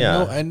fine. do. I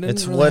Yeah. didn't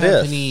It's really what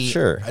have if. any,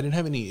 Sure. I didn't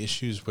have any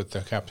issues with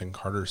the Captain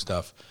Carter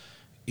stuff.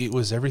 It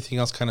was everything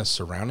else kind of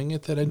surrounding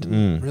it that I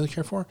didn't really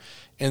care for.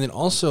 And then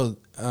also,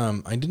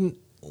 I didn't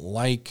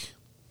like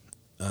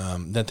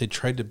that they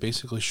tried to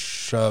basically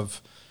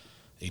shove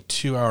a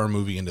 2-hour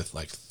movie into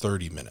like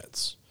 30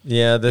 minutes.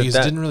 Yeah, Because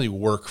it didn't really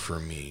work for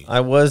me.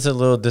 I was a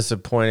little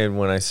disappointed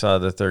when I saw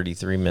the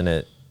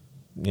 33-minute,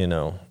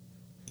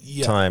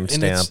 time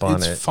stamp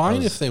on it. It's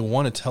fine if they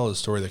want to tell a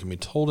story that can be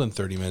told in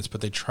 30 minutes,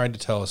 but they tried to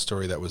tell a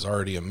story that was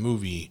already a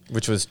movie,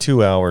 which was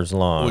 2 hours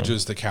long, which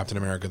was the Captain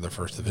America: The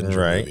First Avenger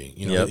movie.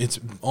 You know, Yep. it's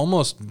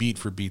almost beat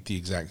for beat the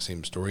exact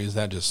same story. Is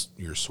that just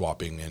you're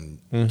swapping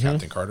in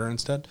Captain Carter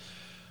instead?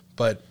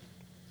 But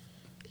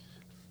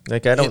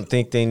like, I don't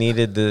think they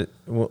needed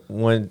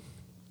when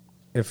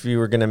if you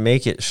were going to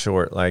make it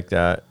short like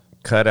that,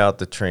 cut out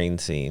the train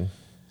scene.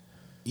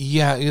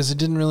 yeah, because it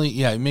didn't really.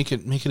 Yeah, make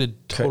it a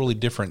totally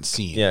different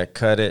scene. Yeah,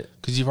 cut it.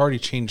 Because you've already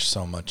changed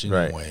so much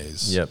Right.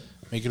 anyways. Yep.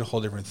 Make it a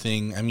whole different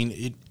thing. I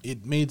mean,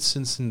 it made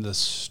sense in the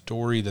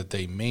story that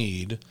they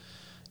made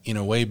in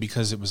a way,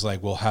 because it was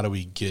like, well, how do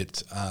we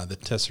get the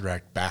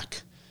Tesseract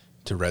back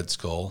to Red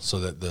Skull so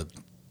that the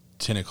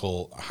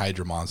tentacle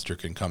Hydra monster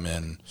can come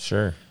in?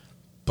 Sure.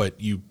 But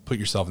you put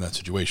yourself in that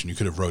situation. You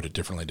could have wrote it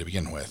differently to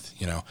begin with,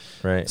 you know?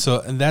 Right. So,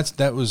 and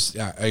that was,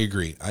 I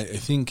agree. I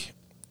think...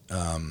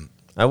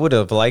 I would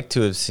have liked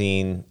to have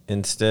seen,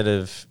 instead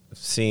of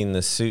seeing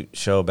the suit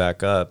show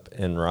back up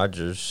and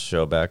Rogers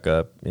show back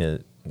up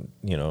in,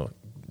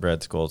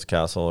 Red Skull's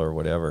castle or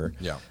whatever.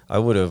 Yeah. I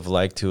would have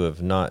liked to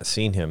have not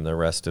seen him the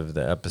rest of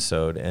the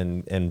episode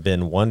and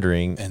been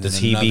wondering, And does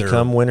then he another-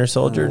 become Winter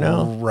Soldier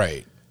now?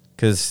 Right.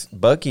 Because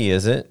Bucky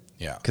isn't.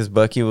 Yeah. Because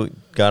Bucky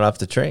got off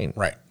the train.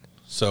 Right.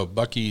 So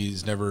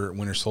Bucky's never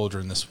Winter Soldier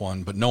in this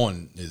one, but no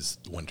one is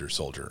Winter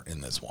Soldier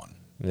in this one.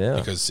 Yeah.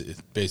 Because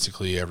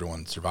basically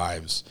everyone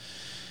survives.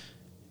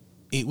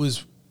 It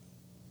was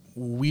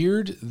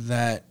weird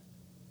that,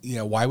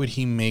 why would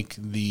he make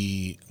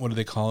what do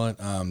they call it?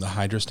 The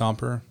Hydra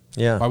Stomper?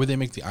 Yeah. Why would they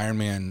make the Iron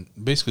Man?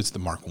 Basically, it's the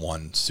Mark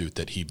I suit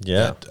that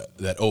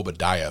that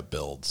Obadiah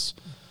builds,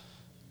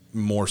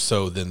 more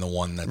so than the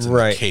one that's in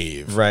the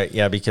cave. Right,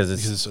 yeah,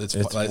 because it's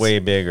way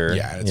bigger.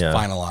 Yeah, and it's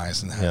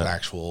finalized and has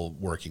actual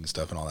working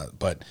stuff and all that.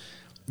 But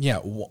yeah,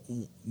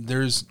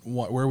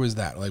 where was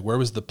that? Like, where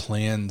was the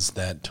plans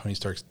that Tony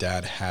Stark's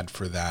dad had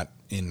for that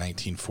in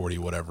 1940,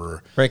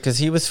 whatever? Right, because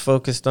he was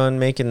focused on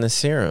making the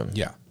serum.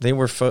 Yeah. They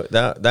were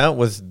that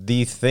was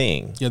the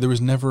thing. Yeah, there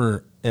was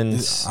never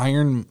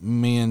Iron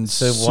Man's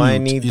So suit why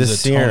need the is a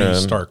serum Tony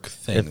Stark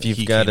thing if that you've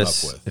he got came a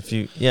up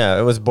with.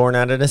 it was born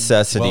out of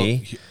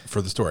necessity. Well,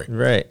 for the story.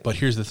 Right. But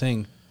here's the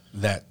thing,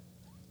 that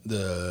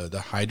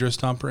the Hydra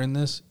Stomper in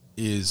this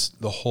is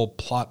the whole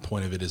plot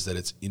point of it is that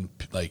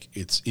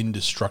it's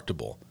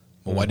indestructible.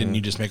 Well, why didn't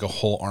you just make a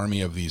whole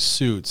army of these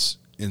suits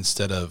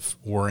instead of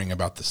worrying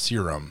about the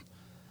serum?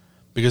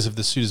 Because if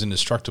the suit is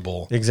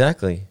indestructible,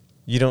 Exactly.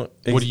 You don't.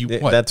 What do you-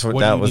 what? That's what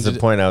What do that you was need the to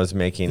point I was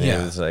making.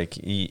 Yeah. It was like,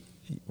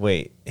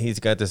 wait, he's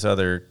got this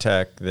other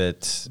tech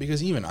that's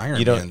because even Iron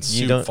you don't. Man's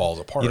You suit don't falls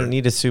apart. You don't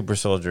need a super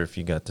soldier if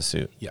you got the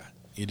suit. Yeah,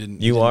 you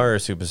didn't. You didn't- are a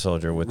super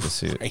soldier with the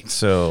suit. Right.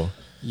 So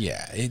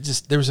Yeah,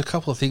 there was a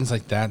couple of things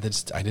like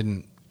that I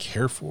didn't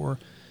care for.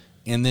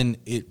 And then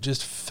it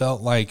just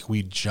felt like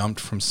we jumped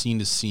from scene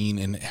to scene.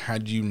 And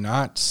had you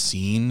not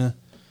seen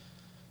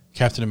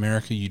Captain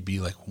America, you'd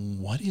be like,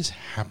 what is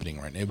happening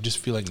right now? It would just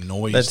feel like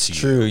noise that's to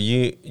true.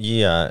 you.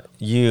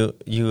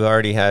 You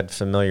already had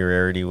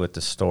familiarity with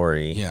the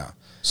story. Yeah.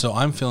 So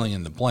I'm filling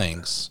in the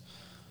blanks.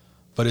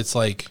 But it's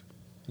like,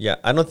 Yeah,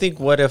 I don't think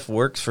What If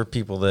works for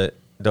people that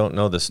don't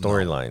know the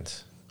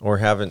storylines or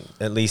haven't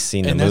at least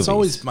seen the and movies. that's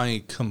always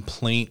my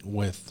complaint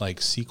with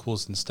like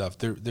sequels and stuff.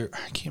 I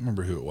can't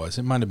remember who it was.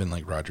 It might have been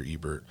like Roger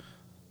Ebert.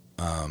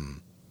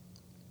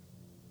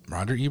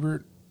 Roger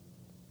Ebert?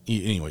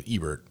 Anyway,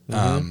 Ebert.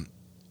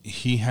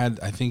 He had,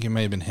 I think it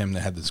may have been him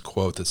that had this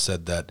quote that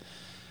said that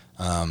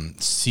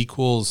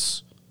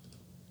sequels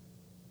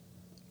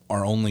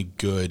are only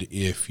good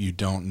if you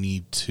don't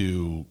need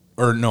to,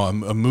 or no,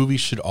 a movie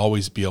should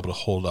always be able to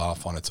hold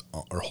up on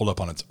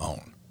its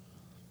own.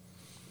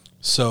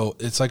 So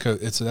it's like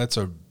that's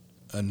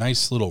a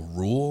nice little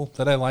rule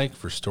that I like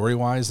for story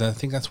wise, and I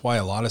think that's why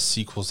a lot of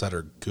sequels that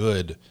are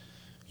good,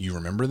 you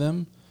remember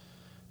them,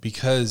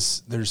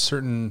 because there's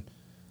certain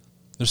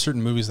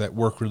movies that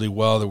work really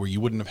well where you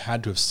wouldn't have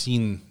had to have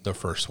seen the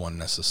first one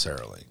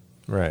necessarily.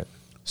 right.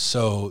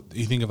 So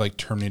you think of like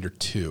Terminator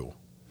 2.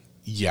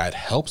 Yeah, it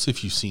helps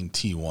if you've seen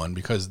T1,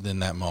 because then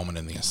that moment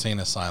in the insane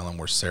asylum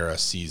where Sarah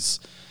sees,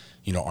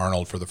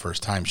 Arnold for the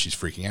first time, she's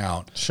freaking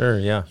out. Sure,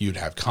 yeah. You'd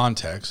have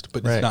context,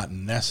 but Right. it's not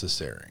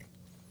necessary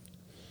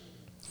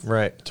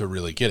Right. to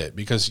really get it,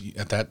 because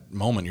at that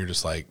moment you're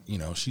just like,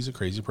 she's a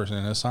crazy person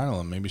in an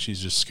asylum. Maybe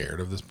she's just scared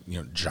of this,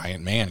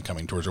 giant man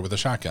coming towards her with a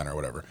shotgun or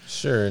whatever.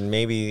 Sure, and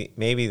maybe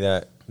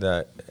that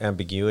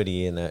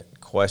ambiguity and that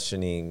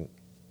questioning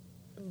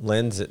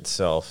lends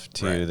itself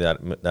to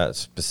Right. that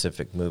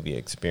specific movie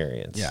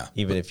experience. Yeah,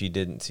 even if you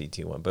didn't see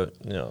T1, but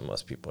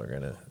most people are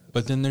gonna.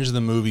 But then there's the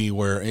movie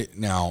where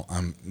now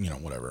I'm,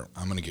 whatever.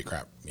 I'm going to get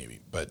crap maybe,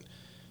 but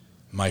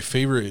my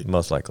favorite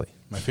Most likely.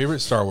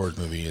 Star Wars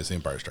movie is The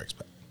Empire Strikes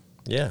Back.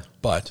 Yeah,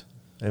 But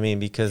I mean,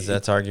 because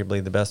that's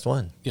arguably the best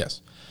one.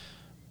 yes,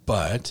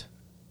 but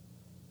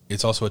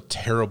it's also a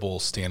terrible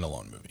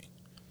standalone movie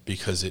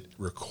because it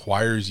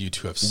requires you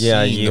to have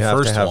seen the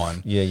first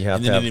one. Yeah, you have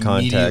and to then have it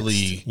context.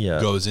 immediately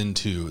goes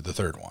into the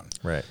third one.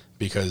 Right.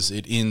 Because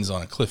it ends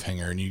on a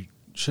cliffhanger, and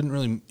shouldn't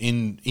really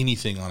end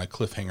anything on a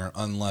cliffhanger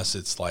unless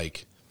it's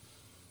like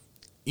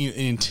an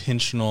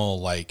intentional,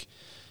 like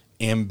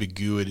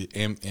ambiguous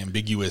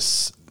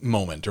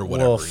moment or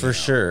whatever. Well, for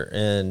sure,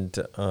 and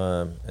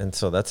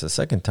so that's the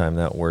second time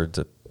that word's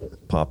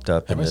popped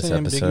up in this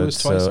episode.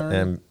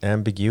 So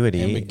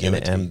ambiguity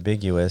and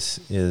ambiguous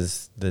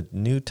is the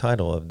new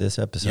title of this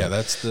episode. Yeah,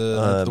 that's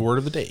the word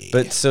of the day.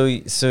 But so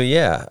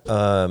yeah.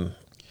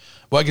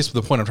 Well, I guess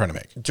the point I'm trying to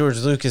make, George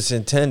Lucas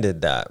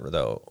intended that,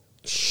 though.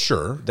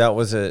 Sure,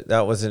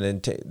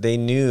 they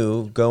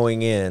knew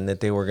going in that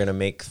they were going to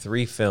make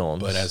 3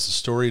 films. But as a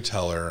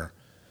storyteller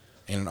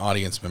and an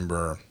audience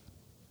member,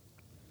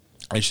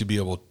 I should be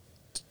able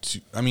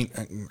to. I mean,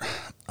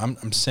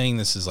 I'm saying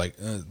this is like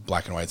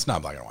black and white. It's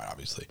not black and white,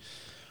 obviously,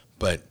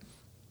 but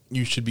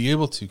you should be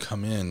able to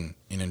come in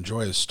and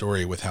enjoy the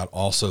story without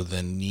also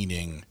then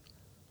needing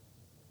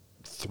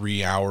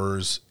 3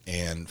 hours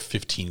and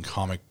 15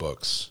 comic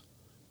books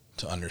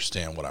to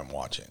understand what I'm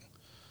watching.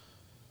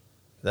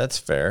 That's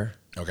fair.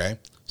 Okay.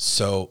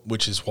 So,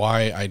 which is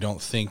why I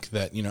don't think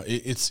that,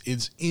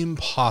 it's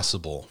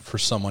impossible for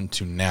someone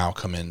to now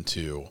come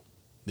into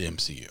the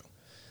MCU.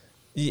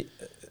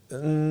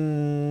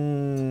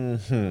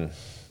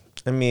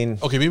 I mean,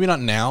 okay, maybe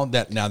not now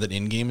that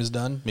Endgame is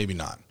done, maybe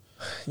not.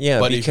 Yeah,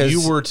 but if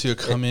you were to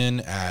come in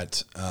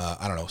at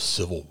I don't know,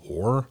 Civil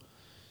War,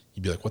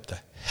 you'd be like, what the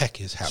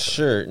heck is happening?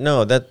 Sure.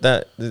 No,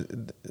 that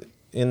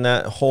in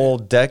that whole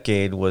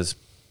decade was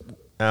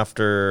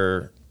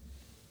after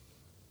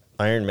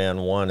Iron Man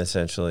 1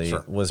 essentially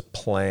was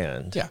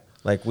planned. Yeah.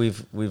 Like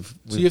we've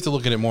So you have to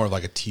look at it more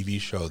like a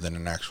TV show than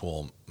an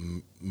actual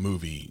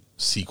movie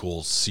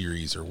sequel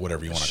series or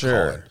whatever you want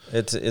to call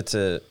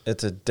it.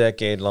 It's a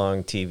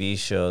decade-long TV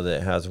show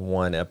that has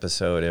 1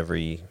 episode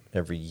every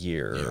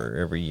year or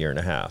every year and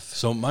a half.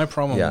 So my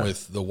problem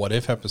with the What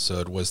If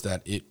episode was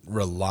that it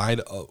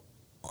relied,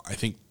 I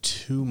think,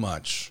 too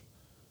much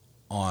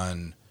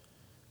on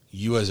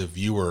you as a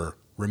viewer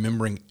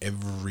remembering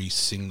every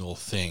single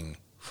thing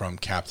from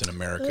Captain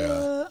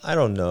America. I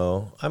don't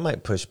know. I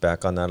might push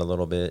back on that a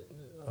little bit.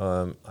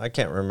 I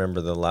can't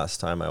remember the last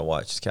time I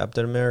watched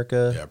Captain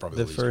America. Yeah,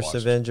 probably the first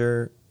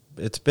Avenger.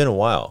 It's been a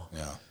while.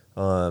 Yeah.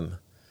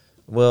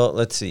 Well,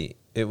 let's see.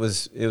 It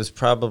was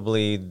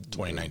probably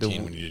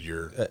 2019 when you did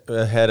your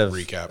ahead of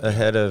recap.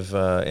 Ahead of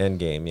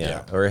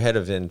Endgame, or ahead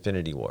of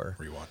Infinity War.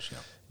 Rewatch,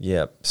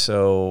 Yep.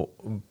 So,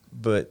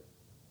 but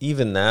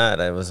even that,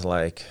 I was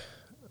like,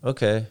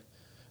 okay.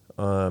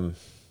 And,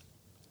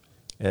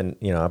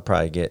 I'll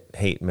probably get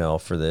hate mail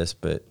for this,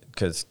 but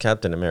because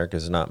Captain America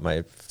is not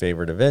my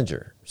favorite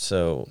Avenger.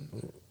 So,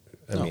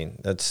 I mean,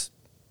 but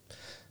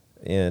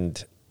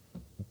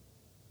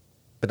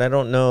I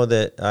don't know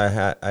that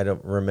I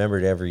don't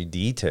remembered every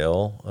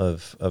detail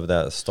of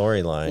that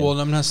storyline. Well,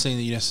 I'm not saying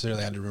that you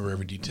necessarily had to remember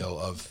every detail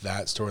of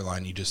that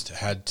storyline. You just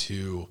had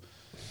to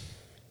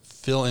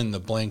fill in the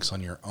blanks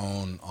on your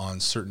own on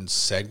certain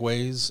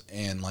segues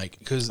and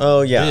because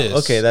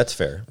okay, that's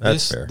fair.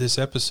 This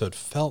episode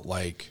felt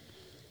like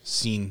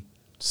scene.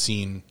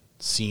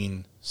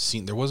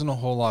 There wasn't a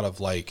whole lot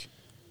of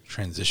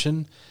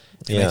transition.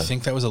 And I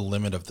think that was a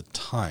limit of the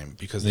time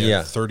because they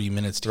had 30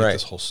 minutes to get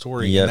this whole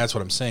story. Yep. And that's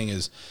what I'm saying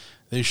is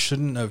they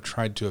shouldn't have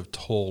tried to have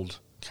told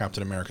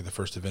Captain America, the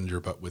First Avenger,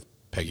 but with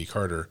Peggy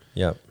Carter.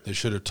 Yep. They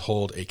should have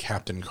told a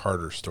Captain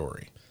Carter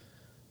story.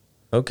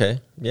 Okay.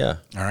 Yeah.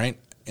 All right.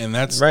 And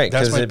that's right.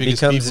 That's my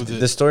biggest beef with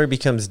the story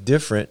becomes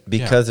different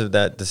because of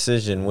that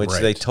decision, which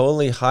they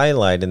totally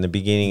highlight in the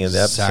beginning of the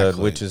episode,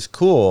 which is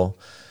cool.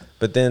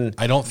 But then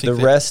I don't think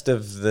the rest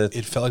of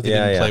it felt like they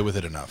didn't play with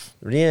it enough.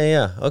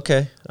 Yeah.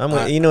 Okay.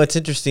 It's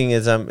interesting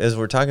as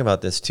we're talking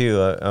about this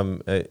too.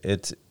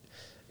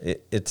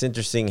 It's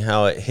interesting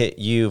how it hit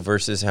you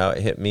versus how it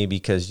hit me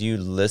because you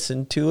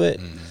listened to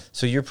it,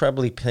 so you're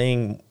probably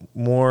paying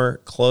more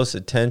close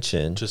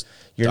attention. Just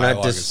you're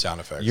not and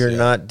sound effects. You're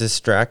not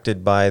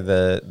distracted by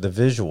the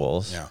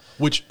visuals. Yeah.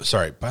 Which,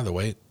 sorry, by the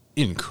way,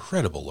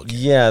 incredible looking.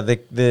 Yeah.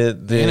 The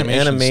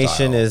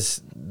animation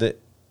is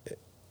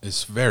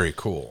It's very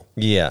cool.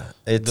 Yeah,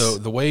 it's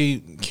the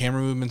way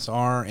camera movements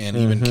are and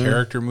even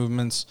character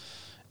movements.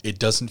 It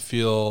doesn't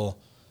feel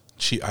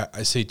cheap.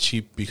 I say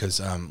cheap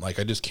because I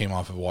just came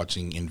off of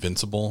watching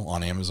Invincible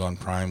on Amazon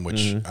Prime,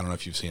 which I don't know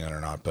if you've seen it or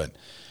not, but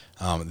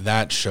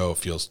that show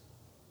feels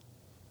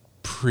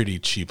pretty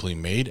cheaply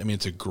made. I mean,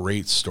 it's a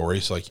great story,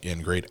 so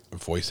and great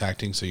voice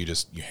acting, so you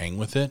hang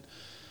with it.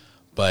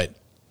 But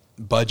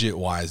budget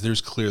wise,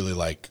 there's clearly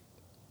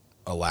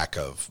a lack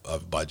of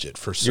budget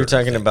for certain You're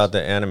talking things. about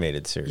the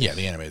animated series. Yeah,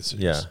 the animated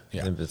series.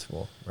 Yeah.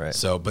 Invincible, right.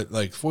 So, but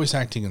voice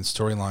acting and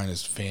storyline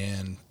is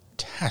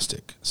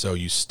fantastic. So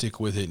you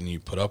stick with it and you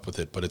put up with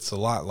it, but it's a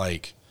lot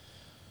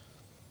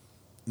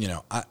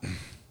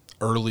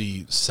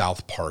early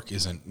South Park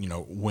isn't,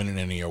 winning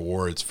any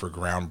awards for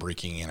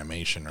groundbreaking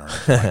animation or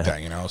anything like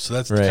that, So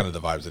that's kind of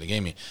the vibes that it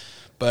gave me.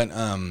 But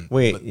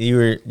wait,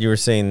 you were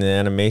saying the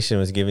animation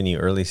was giving you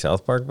early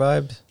South Park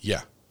vibes?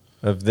 Yeah.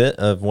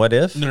 Of What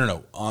If?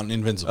 No. On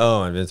Invincible.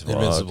 Oh, Invincible.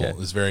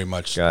 Invincible is very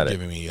much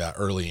giving me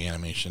early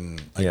animation,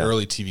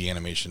 early TV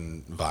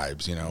animation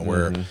vibes,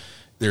 where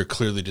they're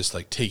clearly just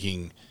like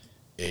taking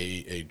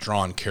a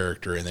drawn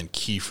character and then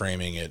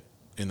keyframing it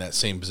in that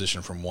same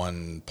position from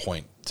one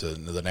point to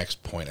the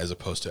next point, as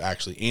opposed to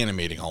actually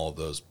animating all of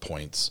those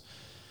points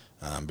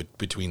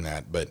between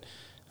that. But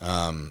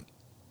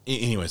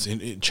anyways,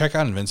 check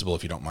out Invincible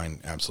if you don't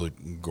mind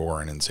absolute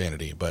gore and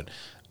insanity. But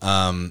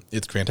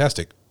it's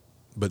fantastic.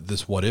 But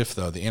this What If,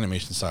 though, the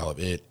animation style of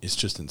it is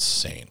just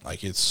insane.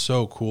 Like, it's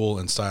so cool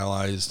and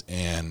stylized,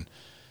 and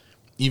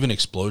even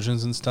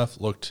explosions and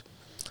stuff looked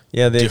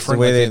different. The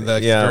way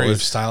very it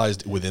was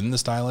stylized within the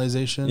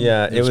stylization.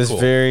 Yeah, it was cool.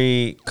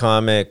 Very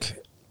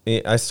comic.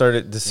 I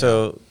started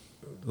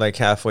like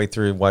halfway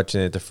through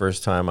watching it the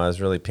first time, I was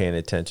really paying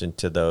attention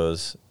to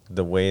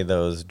the way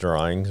those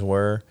drawings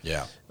were.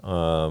 Yeah.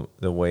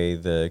 The way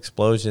the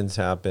explosions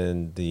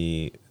happened,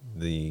 the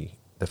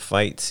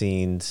fight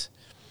scenes.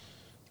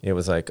 It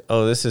was like,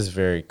 oh, this is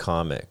very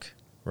comic,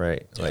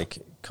 right? Yeah. Like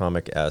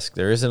comic-esque.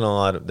 There is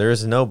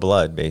no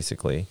blood,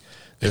 basically.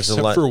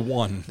 Except for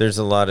one. There's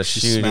a lot of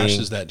shooting. She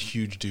smashes that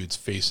huge dude's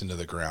face into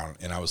the ground,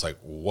 and I was like,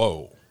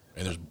 whoa.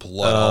 And there's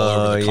blood all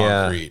over the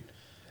concrete.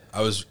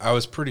 I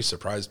was pretty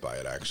surprised by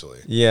it, actually.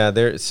 Yeah,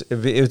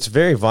 it's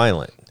very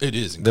violent. It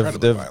is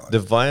incredibly violent. The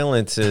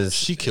violence is...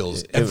 She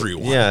kills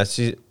everyone. Yeah,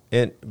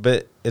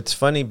 but it's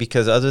funny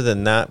because other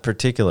than that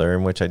particular,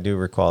 in which I do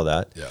recall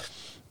that,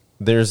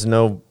 there's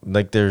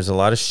a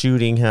lot of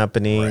shooting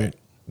happening. Right.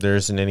 There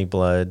isn't any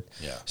blood.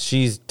 Yeah.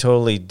 She's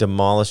totally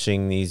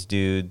demolishing these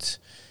dudes.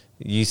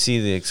 You see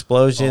the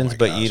explosions,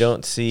 but you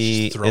don't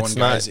see... It's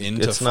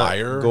not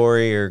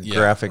gory or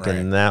graphic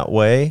in that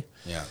way.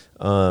 Yeah.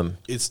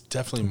 It's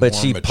definitely but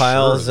more she mature,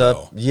 piles though.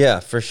 up. Yeah,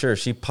 for sure.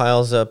 She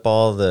piles up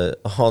all the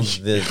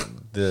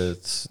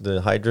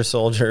Hydra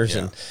soldiers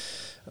and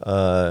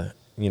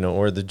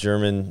or the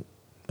German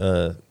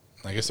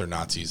I guess they're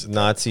Nazis.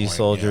 Nazi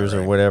soldiers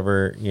or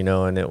whatever,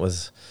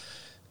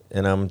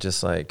 and I'm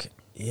just like,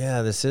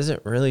 yeah, this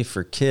isn't really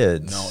for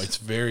kids. No, it's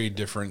very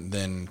different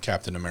than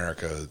Captain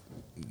America,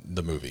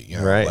 the movie.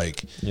 Right.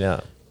 Like, yeah.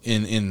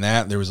 In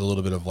that, there was a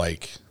little bit of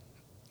like,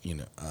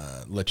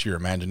 let your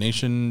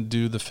imagination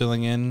do the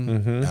filling in.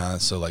 Mm-hmm.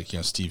 So like,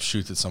 Steve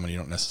shoots at someone, you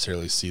don't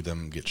necessarily see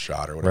them get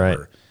shot or whatever.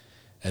 Right.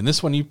 And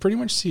this one, you pretty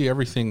much see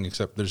everything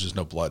except there's just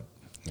no blood,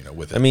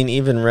 with it. I mean,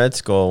 even Red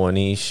Skull, when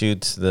he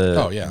shoots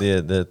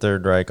the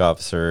Third Reich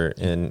officer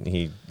and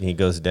he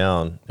goes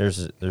down,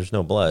 there's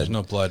no blood. There's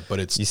no blood,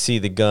 but you see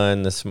the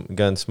gun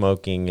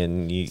smoking,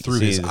 and you through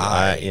see his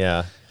eye.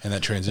 Yeah. And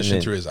that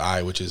transition through his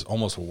eye, which is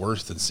almost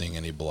worse than seeing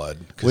any blood,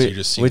 because you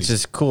just see which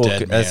is cool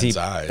dead man's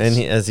eyes.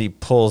 And as he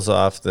pulls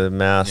off the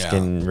mask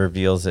and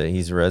reveals that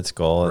he's Red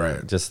Skull,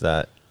 and just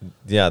that,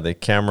 the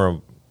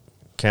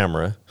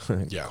camera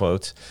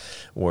quotes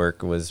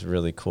work was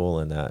really cool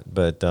in that.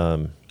 But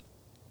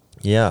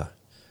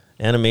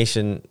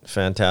animation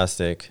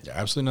fantastic. Yeah,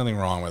 absolutely nothing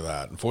wrong with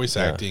that. Voice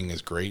acting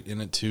is great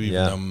in it too,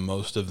 even though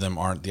most of them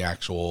aren't the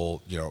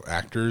actual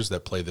actors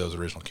that play those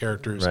original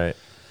characters. Right.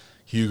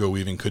 Hugo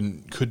Weaving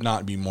could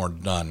not be more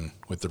done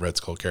with the Red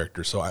Skull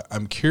character. So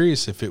I'm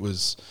curious if it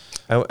was...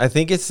 I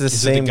think it's the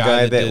same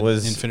guy that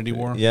was... Infinity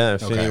War? Yeah,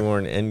 Infinity War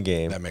and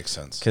Endgame. That makes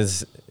sense.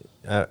 Because,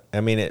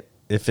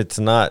 if it's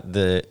not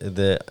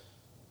the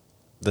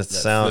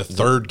sound... The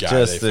third guy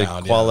just the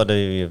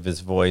quality of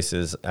his voice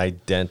is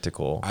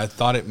identical. I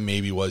thought it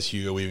maybe was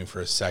Hugo Weaving for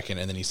a second,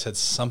 and then he said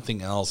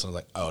something else, and I was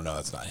like, oh, no,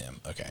 that's not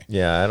him. Okay.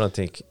 Yeah, I don't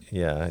think...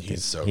 Yeah,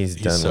 he's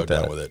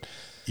done with it.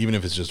 Even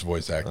if it's just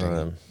voice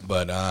acting,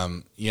 but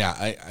I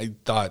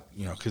thought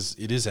because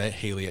it is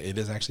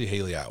actually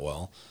Haley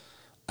Atwell.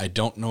 I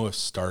don't know if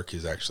Stark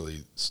is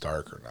actually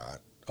Stark or not.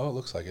 Oh, it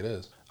looks like it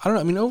is. I don't know.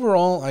 I mean,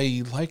 overall,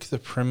 I like the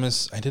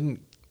premise. I don't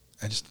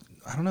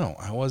know.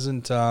 I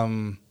wasn't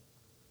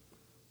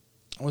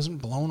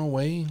blown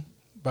away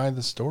by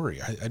the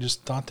story. I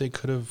just thought they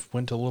could have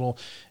went a little,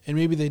 and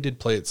maybe they did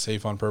play it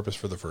safe on purpose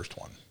for the first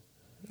one.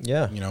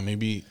 Yeah,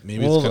 maybe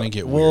it's gonna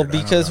get weird. Well,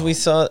 because we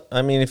saw.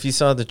 I mean, if you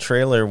saw the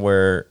trailer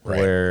where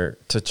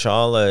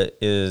T'Challa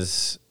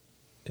is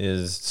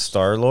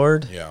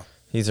Star-Lord,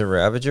 he's a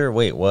Ravager.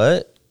 Wait,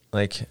 what?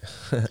 Like,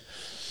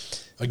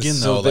 again,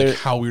 though,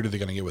 how weird are they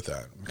gonna get with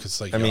that? Because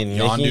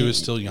Yondu is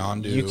still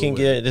Yondu. You can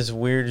get as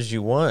weird as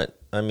you want.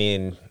 I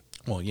mean,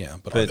 well, yeah,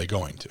 but are they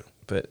going to?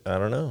 But I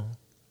don't know.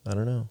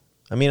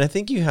 I mean, I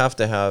think you have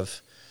to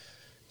have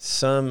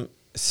some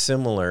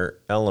similar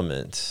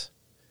elements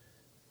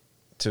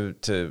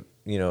to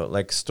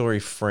like story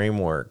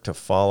framework to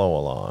follow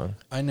along.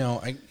 I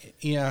know. I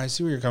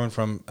see where you're coming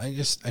from. I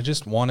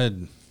just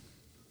wanted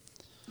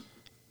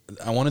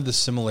the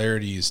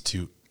similarities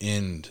to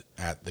end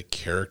at the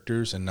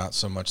characters and not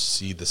so much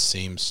see the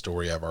same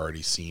story I've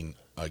already seen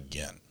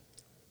again.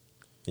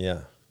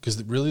 Yeah.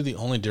 Because really the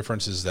only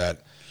difference is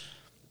that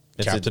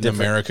Captain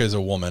America is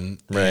a woman,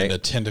 and a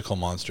tentacle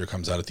monster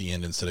comes out at the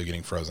end instead of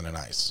getting frozen in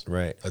ice.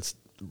 Right. That's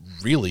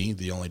really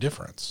the only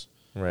difference.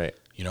 Right.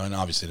 And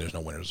obviously there's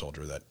no Winter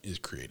Soldier that is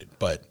created,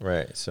 but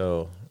right.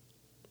 So,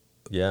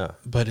 yeah.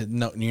 But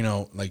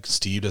like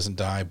Steve doesn't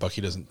die, Bucky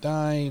doesn't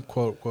die,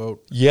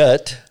 quote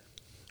yet.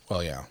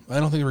 Well, yeah. I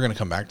don't think we're going to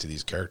come back to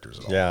these characters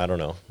at all. Yeah, I don't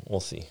know. We'll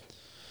see.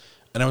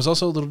 And I was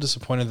also a little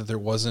disappointed that there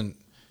wasn't,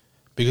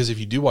 because if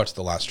you do watch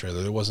the last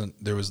trailer,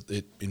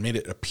 it made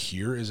it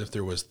appear as if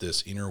there was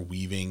this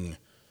interweaving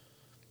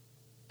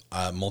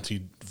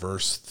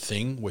multiverse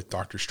thing with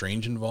Doctor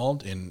Strange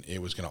involved, and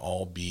it was going to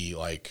all be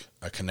like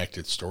a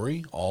connected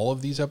story, all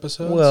of these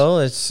episodes. Well,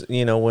 it's,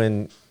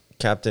 when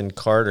Captain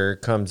Carter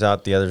comes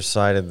out the other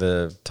side of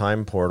the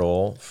time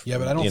portal. Yeah,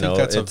 but I don't think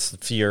that's it's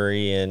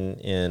Fury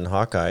and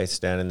Hawkeye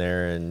standing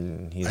there,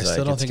 and he's I like,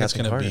 still don't think it's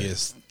Captain going to Carter. be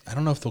as. I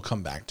don't know if they'll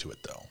come back to it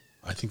though.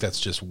 I think that's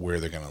just where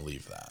they're going to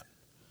leave that,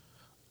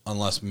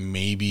 unless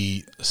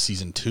maybe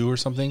season 2 or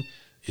something.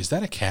 Is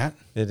that a cat?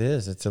 It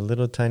is. It's a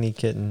little tiny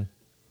kitten.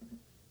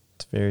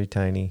 It's very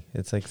tiny.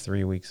 It's like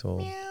 3 weeks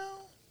old. Meow.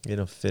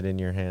 It'll fit in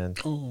your hand.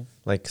 Oh.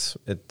 Like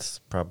it's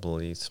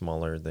probably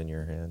smaller than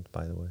your hand,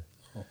 by the way.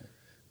 Oh.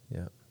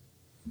 Yeah.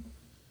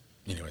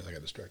 Anyways, I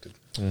got distracted.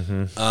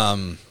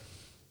 Mm-hmm.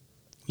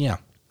 Yeah.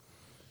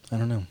 I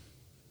don't know.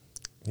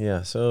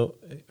 Yeah. So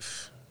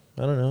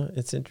I don't know.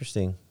 It's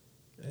interesting.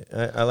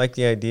 I like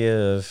the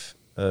idea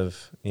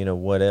of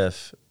what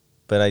if,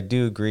 but I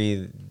do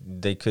agree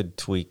they could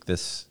tweak the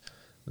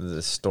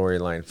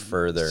storyline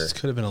further. This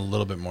could have been a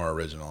little bit more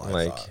original.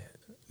 I thought.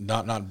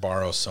 Not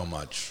borrow so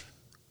much.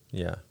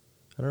 Yeah.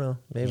 I don't know.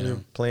 Maybe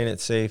we're playing it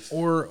safe.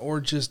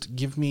 Or just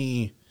give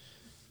me,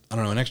 I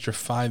don't know, an extra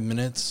 5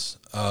 minutes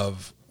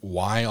of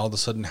why all of a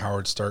sudden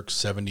Howard Stark,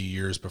 70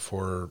 years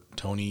before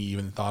Tony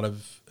even thought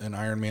of an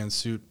Iron Man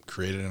suit,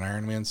 created an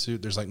Iron Man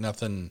suit. There's like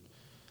nothing.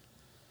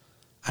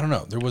 I don't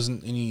know. There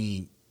wasn't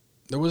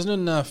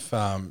enough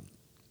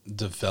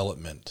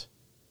development.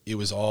 It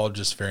was all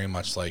just very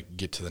much like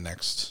get to the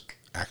next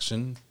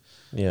action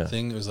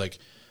thing. It was like,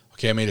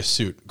 okay, I made a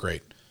suit.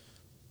 Great.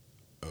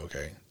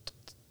 Okay.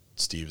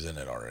 Steve's in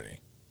it already.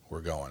 We're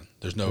going.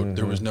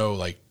 There was no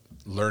like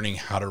learning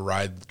how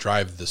to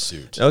drive the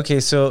suit.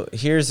 Okay. So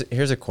here's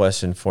a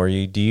question for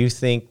you. Do you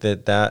think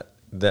that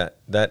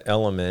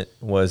element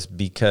was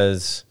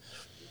because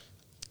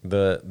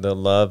the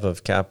love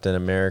of Captain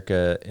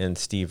America and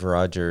Steve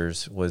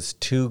Rogers was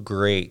too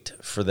great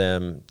for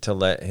them to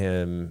let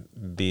him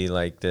be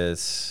like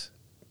this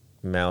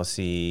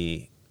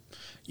mousy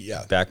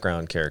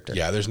background character?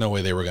 Yeah, there's no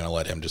way they were going to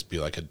let him just be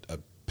like a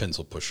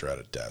pencil pusher at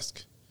a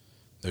desk.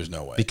 There's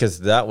no way. Because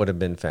that would have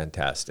been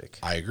fantastic.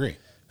 I agree.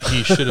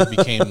 He should have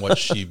became what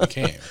she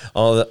became.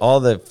 All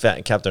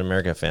the Captain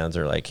America fans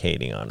are like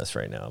hating on us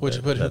right now. But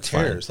who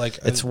cares? Fine. Like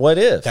it's what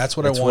if. That's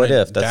what it's I wanted.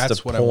 What if.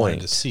 That's the what point. I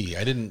wanted to see.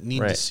 I didn't need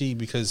to see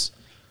because,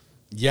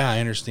 I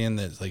understand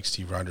that like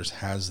Steve Rogers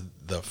has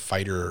the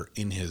fighter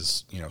in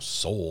his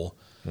soul,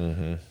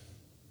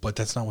 but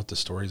that's not what the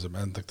story's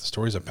about. Like the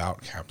story's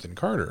about Captain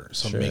Carter,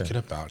 so make it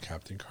about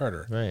Captain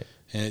Carter, right?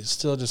 And it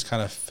still just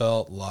kind of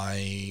felt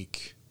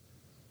like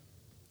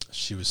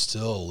she was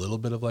still a little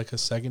bit of like a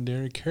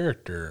secondary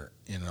character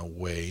in a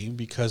way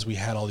because we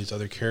had all these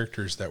other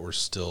characters that were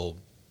still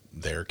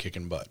there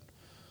kicking butt.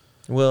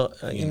 Well,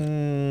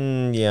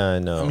 yeah, I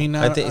know. I mean,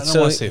 I don't want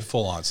to say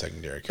full-on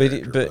secondary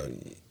character. But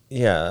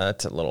yeah,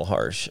 that's a little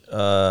harsh.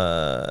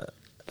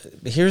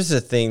 Here's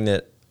the thing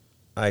that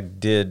I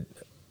did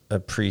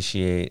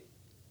appreciate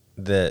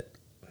that,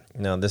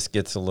 now this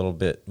gets a little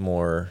bit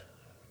more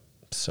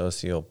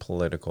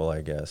socio-political,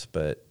 I guess,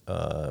 but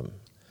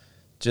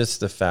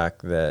just the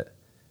fact that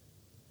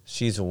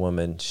she's a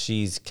woman,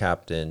 she's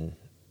Captain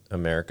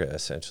America,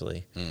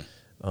 essentially,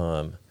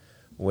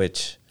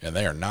 which... And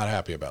they are not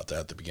happy about that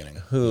at the beginning.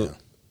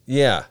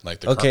 Like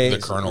the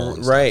colonel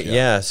and right, stuff,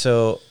 yeah.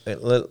 So,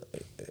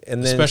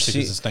 and then especially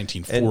because it's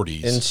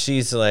 1940s. And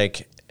she's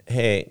like,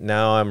 hey,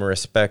 now I'm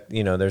there's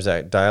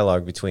that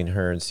dialogue between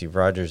her and Steve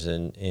Rogers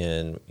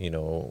and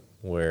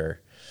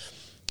where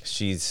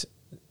she's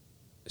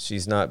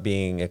not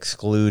being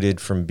excluded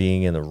from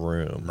being in the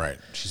room. Right.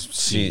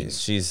 She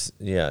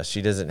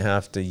doesn't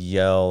have to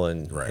yell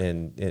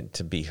and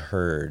to be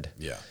heard.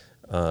 Yeah.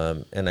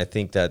 And I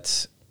think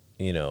that's,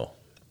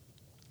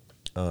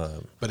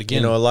 but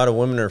again, a lot of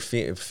women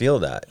feel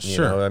that,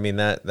 sure. I mean,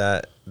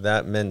 that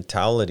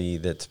mentality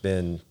that's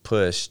been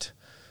pushed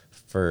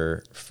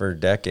for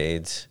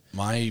decades.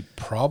 My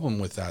problem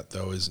with that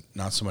though is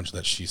not so much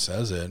that she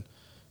says it,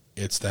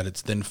 it's that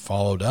it's then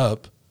followed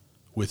up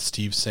with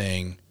Steve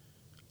saying,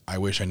 I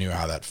wish I knew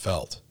how that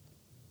felt.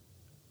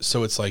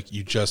 So it's like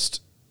you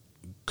just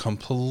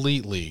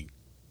completely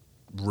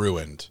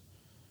ruined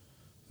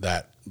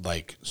that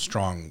like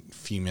strong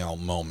female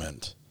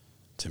moment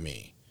to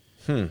me.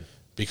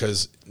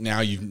 Because now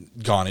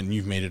you've gone and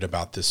you've made it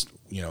about this,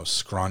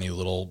 scrawny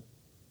little,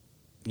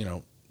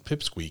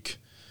 pipsqueak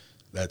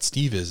that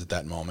Steve is at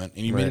that moment,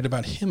 and you made it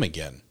about him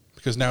again.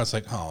 Because now it's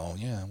like, oh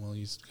yeah, well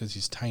because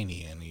he's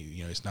tiny and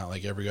he's not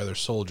like every other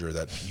soldier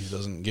that he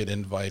doesn't get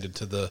invited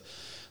to the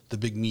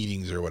big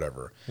meetings or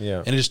whatever.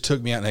 Yeah. And it just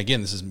took me out. And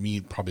again, this is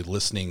me probably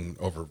listening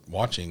over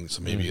watching.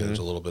 So maybe there's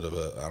a little bit of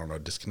a,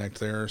 disconnect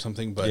there or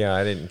something, but yeah,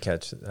 I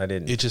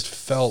didn't. It just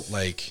felt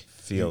like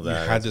you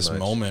had this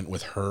moment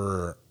with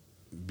her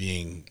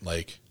being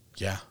like,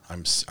 yeah,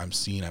 I'm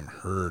seen, I'm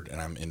heard,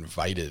 and I'm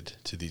invited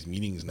to these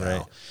meetings now.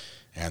 Right.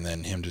 And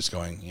then him just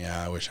going,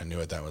 yeah, I wish I knew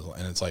what that was.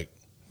 And it's like,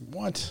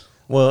 What?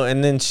 Well,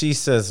 and then she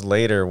says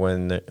later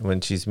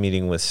when she's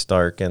meeting with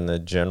Stark and the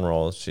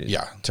general, she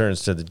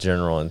turns to the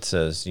general and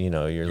says,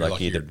 you're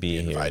lucky to be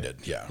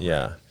invited. here. Yeah.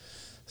 Yeah.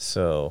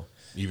 So,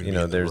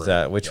 Even there's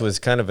that, which was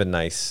kind of a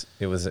nice,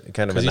 it was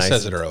kind of a nice. He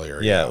says it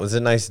earlier. Yeah, it was a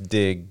nice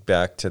dig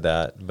back to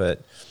that.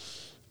 But,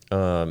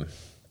 I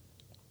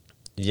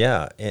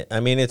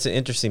mean, it's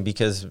interesting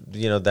because,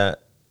 that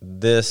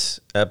this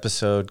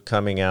episode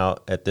coming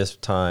out at this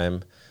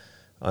time,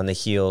 on the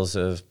heels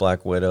of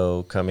Black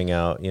Widow coming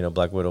out,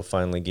 Black Widow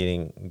finally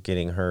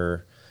getting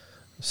her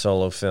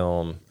solo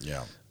film.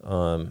 Yeah.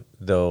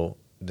 Though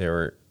there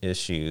were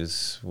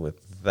issues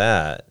with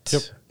that.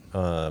 Yep.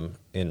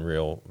 In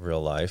real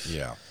life.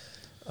 Yeah.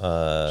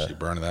 She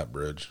burned that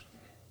bridge.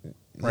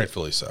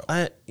 Rightfully so.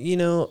 I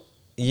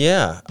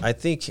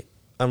think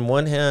on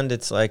one hand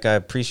it's like I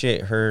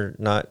appreciate her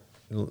not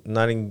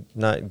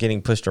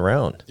getting pushed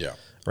around. Yeah.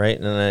 Right?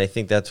 And I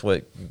think that's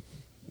what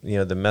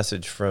the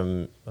message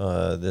from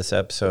this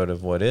episode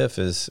of What If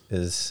is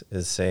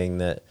saying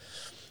that,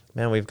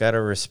 man, we've got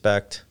to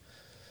respect,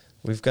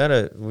 we've got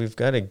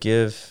to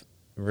give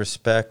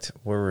respect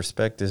where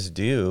respect is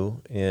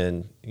due,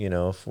 and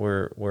if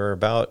we're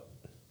about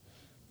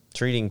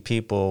treating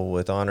people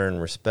with honor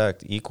and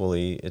respect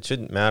equally, it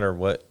shouldn't matter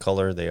what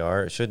color they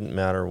are, it shouldn't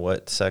matter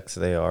what sex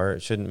they are,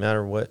 it shouldn't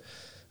matter what,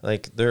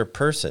 like, they're a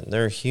person,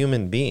 they're a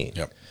human being.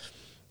 Yep.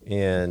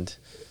 And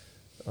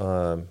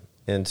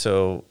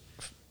so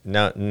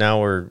now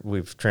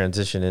we've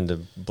transitioned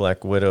into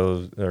Black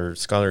Widow or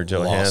Scarlett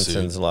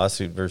Johansson's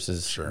lawsuit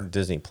versus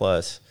Disney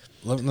Plus.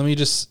 Let me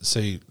just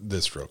say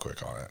this real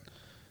quick on it.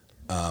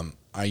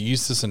 I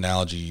used this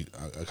analogy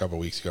a couple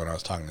of weeks ago, and I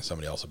was talking to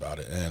somebody else about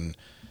it, and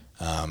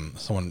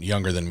someone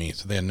younger than me,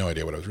 so they had no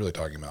idea what I was really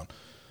talking about.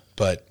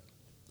 But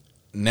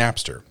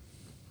Napster,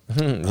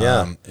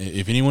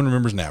 if anyone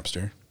remembers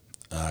Napster,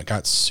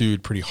 got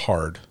sued pretty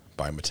hard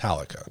by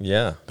Metallica.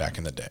 Yeah, back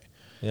in the day.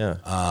 Yeah,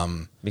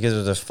 because it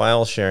was a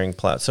file sharing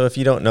platform. So if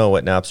you don't know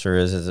what Napster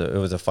is it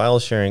was a file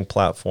sharing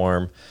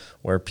platform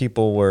where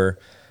people were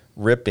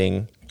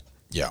ripping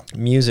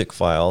music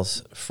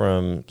files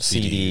from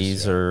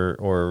CDs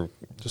or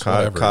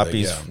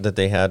copies that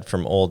they had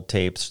from old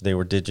tapes. They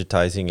were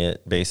digitizing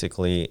it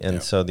basically,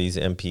 and so these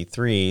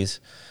MP3s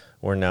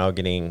were now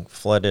getting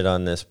flooded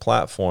on this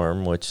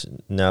platform, which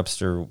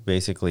Napster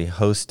basically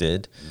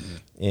hosted,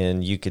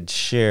 and you could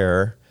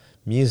share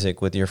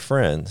music with your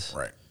friends.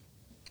 Right.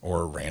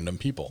 Or random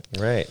people.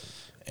 Right.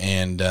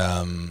 And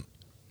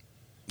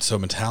so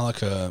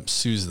Metallica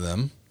sues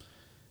them,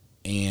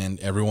 and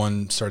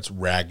everyone starts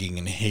ragging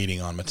and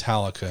hating on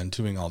Metallica and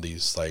doing all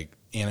these like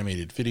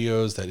animated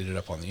videos that ended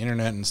up on the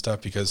internet and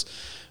stuff because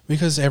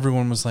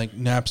everyone was like,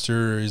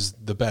 Napster is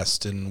the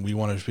best and we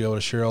want to be able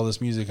to share all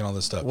this music and all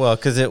this stuff. Well,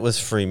 because it was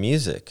free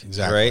music.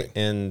 Exactly. Right?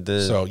 And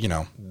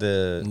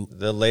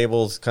the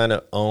labels kind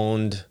of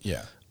owned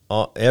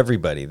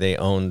everybody. They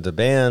owned the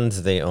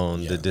bands, they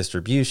owned the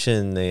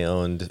distribution, they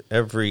owned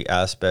every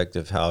aspect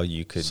of how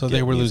you could So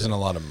they were losing a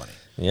lot of money.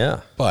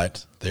 Yeah.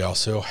 But they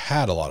also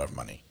had a lot of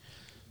money.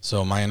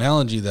 So my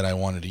analogy that I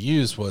wanted to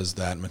use was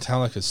that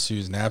Metallica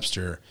sues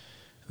Napster.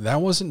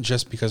 That wasn't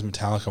just because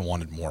Metallica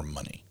wanted more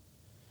money.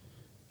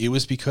 It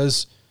was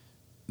because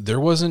there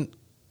wasn't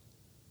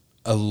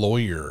a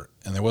lawyer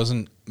and there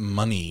wasn't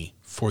money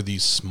for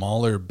these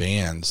smaller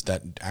bands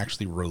that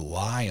actually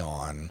rely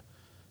on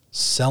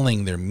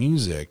selling their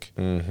music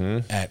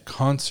at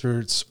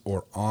concerts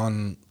or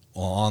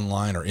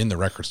online or in the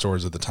record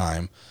stores at the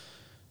time.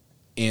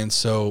 And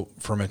so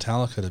for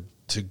Metallica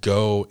to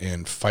go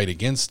and fight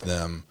against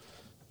them,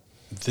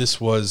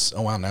 this was,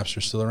 oh wow,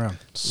 Napster's still around.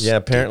 Yeah,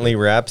 apparently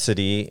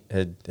Rhapsody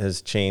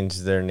has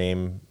changed their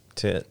name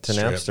to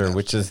Napster,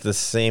 which is the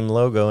same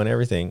logo and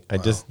everything. I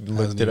just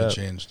looked it up.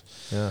 Changed.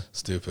 Yeah,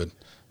 stupid.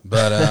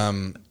 But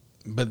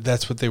but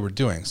that's what they were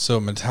doing. So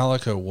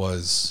Metallica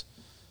was,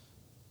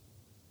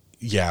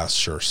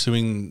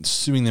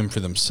 suing them for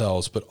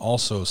themselves, but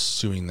also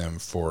suing them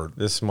for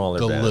the smaller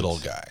bands. Little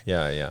guy.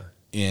 Yeah.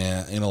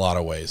 In a lot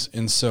of ways.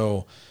 And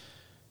so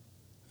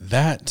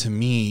that to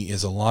me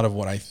is a lot of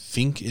what I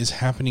think is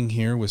happening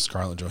here with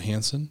Scarlett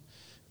Johansson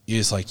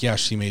is like,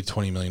 she made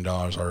 $20 million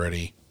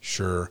already.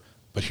 Sure.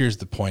 But here's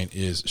the point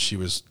is she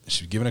was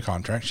given a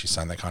contract. She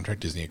signed that contract.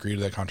 Disney agreed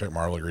to that contract.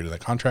 Marvel agreed to that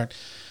contract.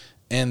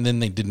 And then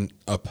they didn't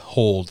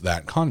uphold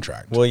that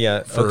contract. Well,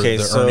 yeah. Okay,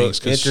 so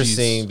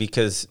interesting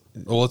because...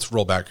 Well, let's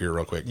roll back here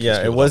real quick.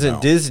 Yeah, it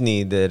wasn't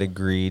Disney that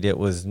agreed. It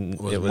was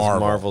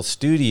Marvel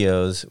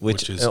Studios,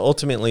 which is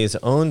ultimately is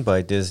owned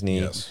by Disney.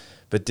 Yes.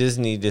 But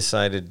Disney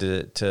decided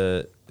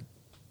to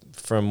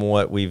from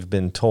what we've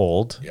been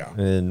told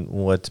and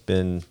what's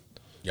been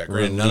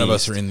released, none of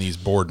us are in these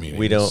board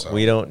meetings.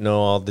 We don't know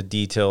all the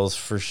details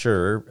for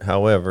sure.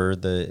 However,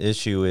 the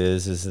issue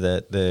is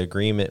that the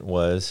agreement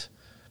was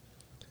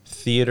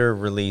theater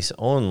release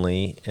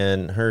only,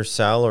 and her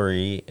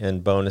salary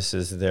and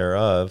bonuses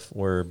thereof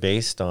were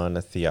based on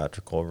a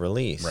theatrical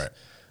release. Right.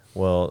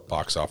 Well,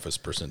 box office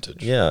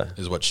percentage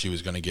is what she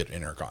was going to get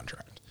in her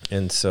contract.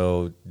 And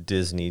so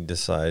Disney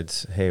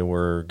decides, hey,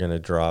 we're going to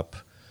drop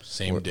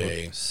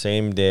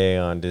Same day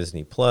on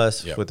Disney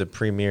Plus Yep. with a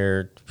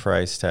premiere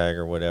price tag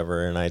or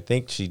whatever. And I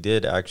think she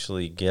did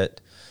actually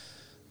get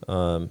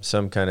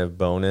some kind of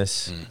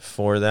bonus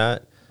for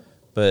that,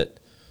 but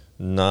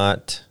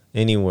not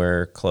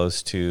anywhere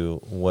close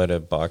to what a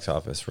box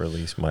office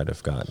release might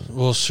have gotten.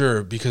 Well,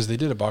 sure, because they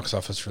did a box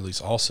office release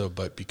also,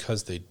 but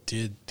because they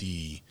did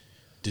the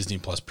Disney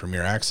Plus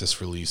Premier Access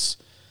release,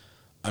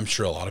 I'm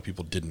sure a lot of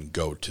people didn't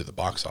go to the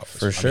box office.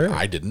 For sure.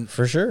 I didn't.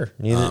 For sure.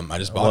 I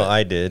just bought it. Well,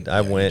 I did. I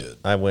Yeah, you went. did.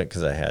 I went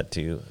because I had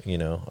to.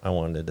 I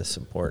wanted to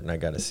support, and I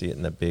got to see it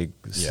in the big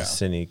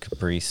Cine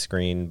Caprice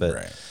screen. But,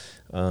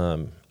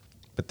 Right.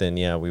 but then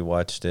we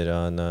watched it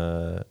on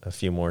a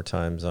few more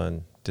times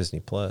on Disney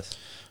Plus.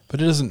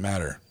 But it doesn't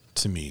matter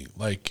to me.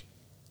 Like,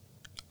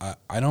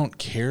 I don't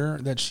care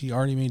that she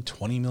already made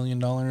 $20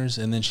 million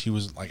and then she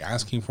was like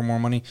asking for more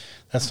money.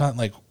 That's not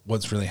like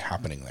what's really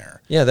happening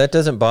there. Yeah, that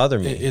doesn't bother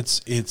me.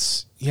 It's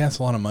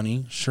a lot of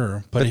money,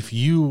 sure. But if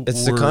you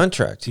It's the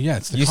contract. Yeah,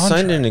 it's the you contract.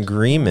 signed an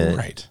agreement.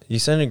 Right. You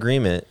signed an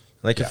agreement.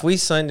 Like Yeah. if we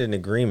signed an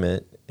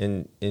agreement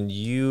and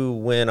you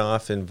went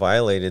off and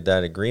violated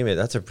that agreement,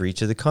 that's a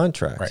breach of the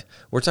contract. Right.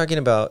 We're talking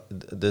about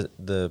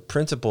the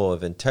principle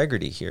of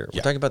integrity here. We're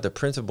Yeah. talking about the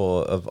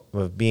principle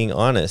of being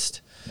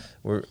honest.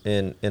 We're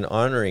in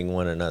honoring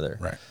one another.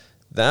 Right.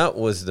 That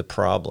was the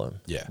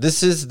problem. Yeah.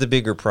 This is the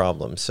bigger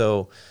problem.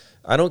 So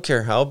I don't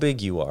care how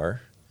big you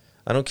are.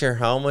 I don't care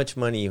how much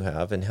money you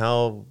have and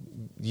how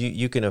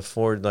you can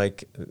afford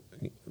like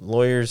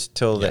lawyers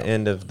till the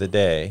end of the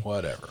day.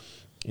 Whatever.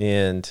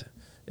 And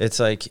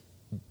it's like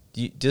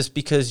just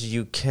because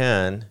you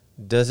can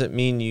doesn't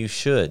mean you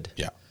should.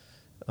 Yeah.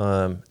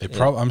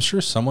 I'm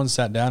sure someone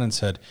sat down and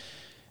said,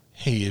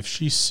 "Hey, if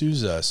she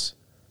sues us,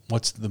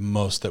 what's the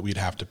most that we'd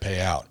have to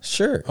pay out?"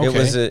 Sure.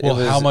 Okay.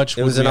 How much?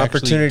 It was would an we actually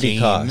opportunity gain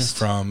cost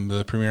from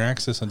the Premier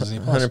Access on Disney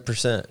Plus.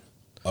 100%.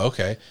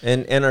 Okay.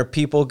 And are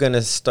people going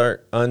to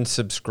start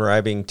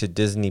unsubscribing to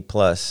Disney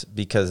Plus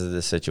because of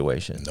this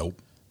situation? Nope.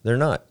 They're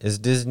not. Is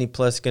Disney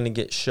Plus going to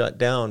get shut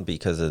down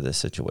because of this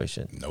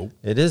situation? Nope.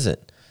 It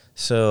isn't.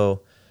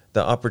 So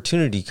the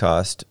opportunity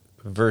cost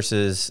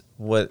versus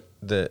what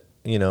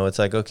it's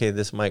like, okay,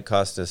 this might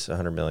cost us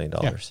 $100 million,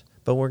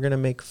 but we're going to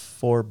make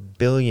 $4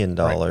 billion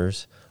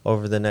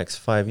over the next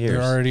 5 years.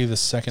 They're already the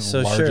second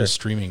largest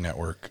streaming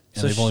network,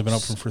 and they've only been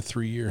open for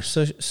 3 years.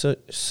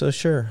 So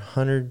sure,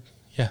 100.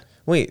 Yeah.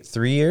 Wait,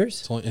 3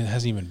 years? It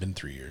hasn't even been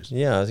 3 years.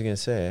 Yeah, I was going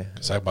to say.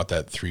 Because I bought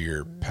that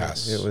 3-year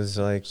pass. It was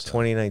like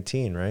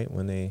 2019, right?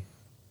 When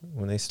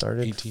they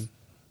started? 18.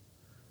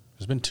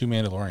 There's been 2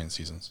 Mandalorian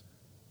seasons.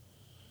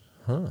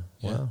 Huh.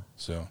 Yeah. Wow.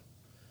 So,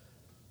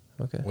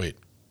 Okay. wait.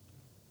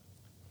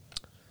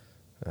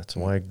 That's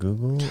why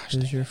Google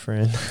is your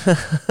friend.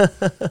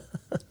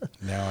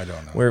 Now I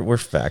don't know. We're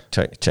fact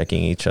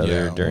checking each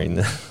other during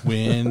the.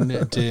 When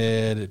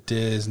did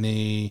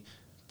Disney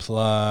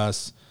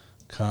Plus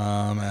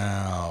come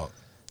out?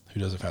 Who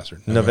does it faster?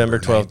 November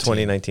 12th,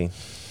 2019.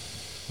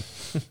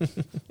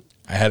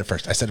 I had it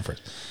first. I said it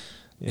first.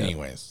 Yeah.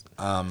 Anyways.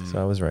 So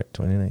I was right,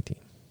 2019.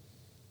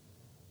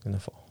 In the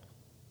fall.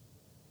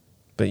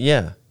 But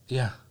yeah.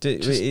 Yeah.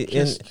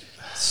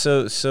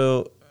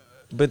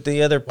 But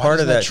the other part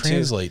of that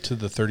translate to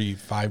the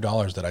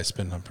 $35 that I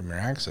spent on Premier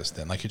Access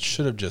then? Like, it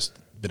should have just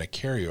been a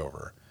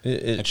carryover.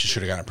 And she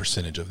should have gotten a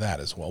percentage of that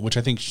as well, which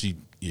I think she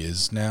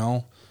is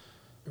now.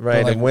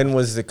 Right. Like, and when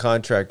was the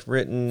contract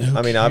written?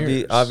 I mean,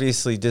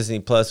 obviously Disney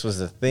Plus was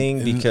a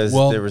thing because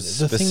there was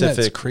the specific. thing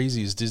that's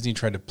crazy is Disney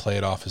tried to play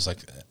it off as like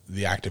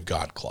the act of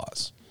God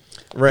clause.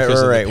 Right.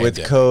 With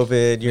pandemic.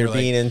 COVID, you're like,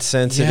 being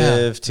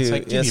insensitive to. It's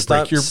like, give me a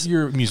break.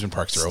 Your amusement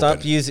parks are Stop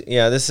open. using.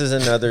 Yeah, this is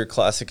another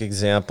classic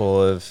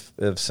example of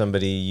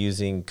somebody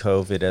using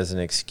COVID as an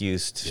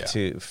excuse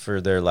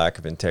for their lack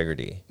of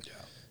integrity.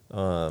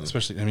 Yeah.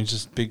 Especially, I mean,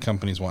 just big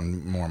companies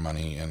want more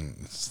money, and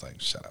it's like,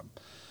 shut up.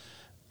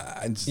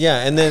 And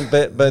then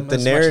but the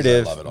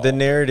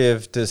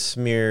narrative to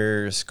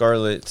smear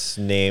Scarlett's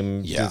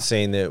name,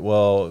 saying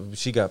that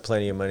she got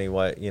plenty of money.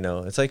 Why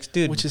it's like,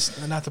 dude, which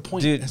is not the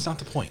point. Dude, it's not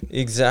the point.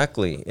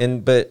 Exactly.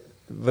 And but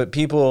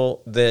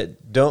people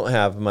that don't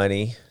have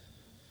money,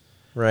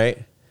 right?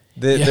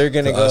 They're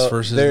gonna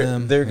go.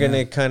 They're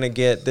gonna kind of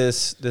get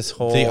this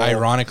whole. They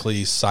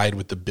ironically side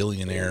with the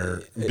billion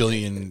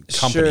company.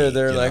 Sure,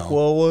 they're like,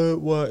 well,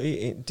 what,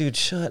 dude,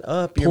 shut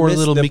up. Poor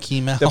little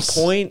Mickey Mouse.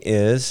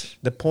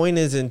 The point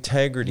is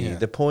integrity. Yeah.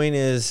 The point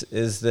is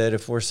that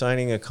if we're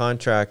signing a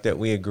contract that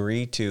we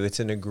agree to, it's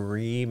an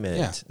agreement.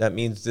 Yeah. That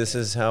means this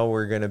is how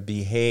we're gonna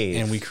behave,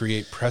 and we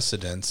create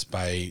precedents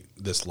by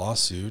this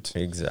lawsuit.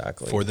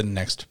 Exactly. For the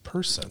next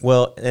person.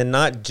 Well, and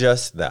not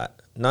just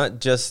that. Not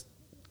just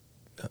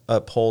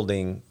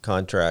upholding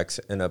contracts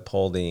and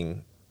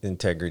upholding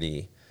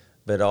integrity,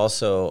 but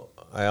also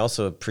I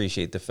also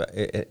appreciate the fact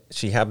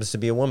she happens to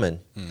be a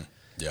woman.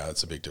 Yeah,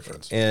 that's a big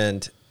difference.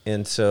 And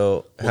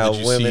so how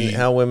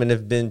women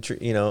have been,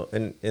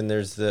 and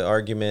there's the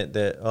argument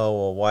that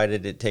why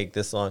did it take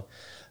this long?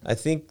 I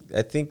think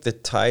the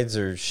tides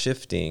are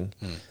shifting,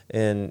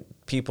 and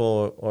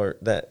people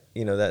that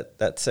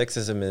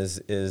sexism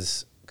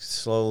is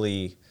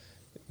slowly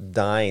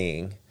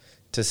dying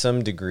to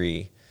some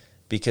degree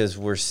because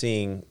we're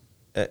seeing,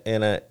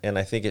 and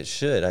I think it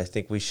should. I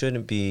think we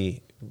shouldn't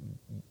be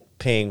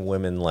paying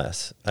women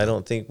less. I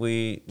don't think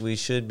we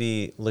should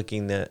be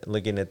looking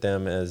at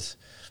them as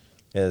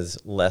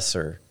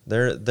lesser.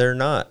 They're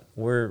not.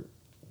 We're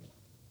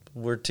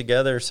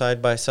together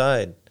side by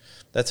side.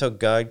 That's how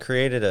God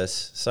created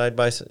us, side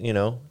by side,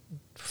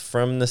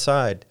 from the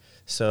side.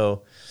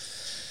 So,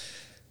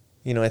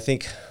 I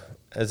think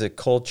as a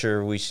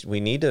culture, we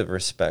need to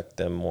respect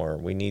them more.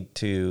 We need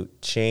to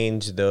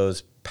change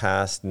those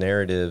past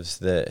narratives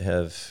that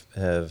have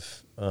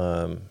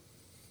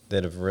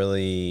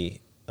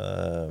really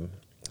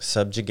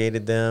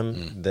subjugated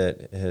them.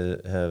 That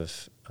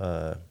have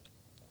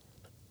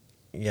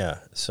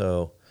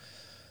So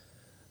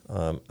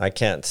I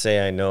can't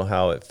say I know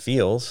how it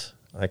feels.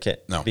 I can't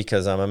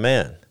because I'm a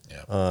man.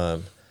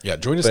 Yeah.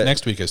 Join us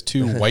next week as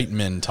two white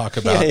men talk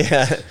about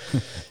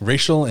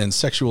racial and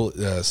sexual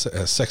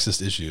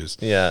sexist issues.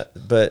 Yeah,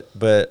 but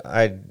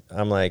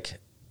I'm like,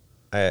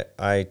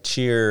 I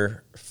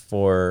cheer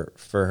for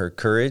her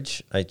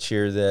courage. I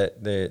cheer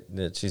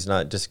that she's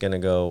not just going to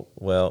go,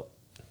 well,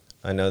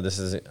 I know this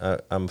is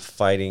I'm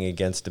fighting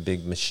against a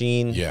big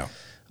machine. Yeah.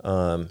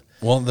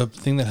 Well, the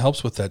thing that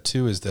helps with that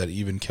too is that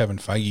even Kevin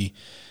Feige,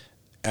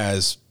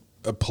 as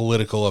a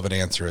political of an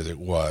answer as it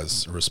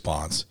was a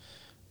response,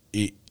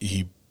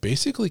 he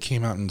basically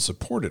came out and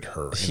supported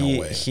her in a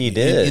way. He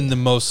did. In the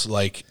most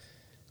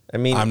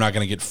I'm not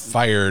going to get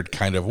fired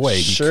kind of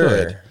way.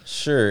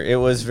 Sure. It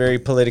was very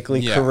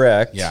politically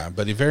correct. Yeah,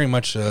 but he very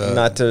much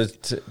not to.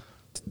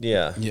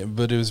 Yeah,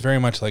 but it was very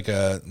much like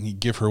you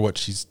give her what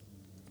she's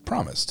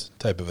promised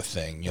type of a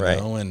thing, you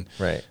know. And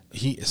I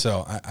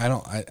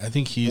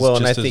think he's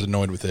just as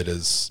annoyed with it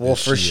as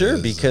for sure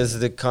is, because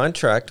the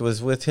contract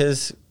was with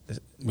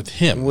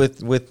him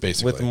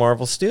with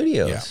Marvel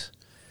Studios. Yeah.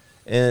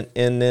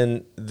 And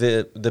then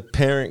the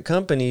parent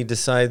company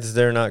decides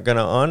they're not going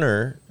to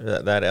honor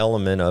that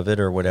element of it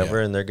or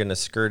whatever, and they're going to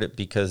skirt it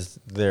because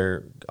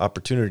their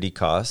opportunity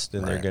cost,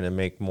 and they're going to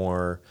make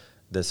more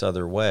this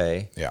other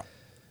way. Yeah,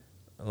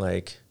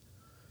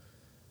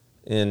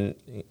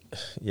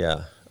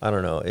 I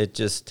don't know.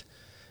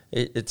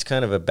 It's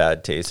kind of a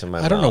bad taste in my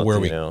mouth. I don't know where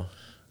we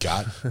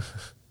got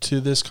to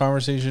this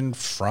conversation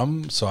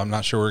from, so I'm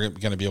not sure we're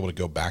going to be able to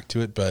go back to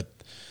it, but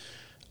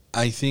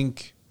I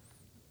think.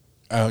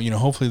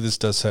 Hopefully this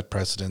does set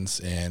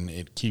precedents and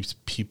it keeps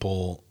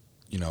people,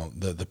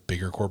 the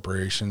bigger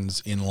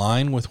corporations in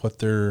line with what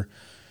they're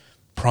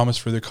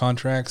promised for their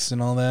contracts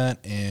and all that.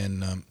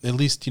 And at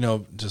least,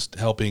 just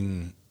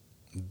helping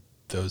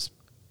those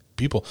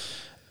people,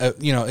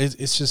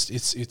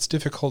 it's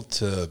difficult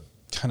to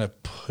kind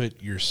of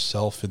put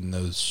yourself in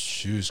those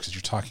shoes because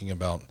you're talking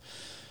about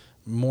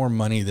more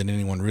money than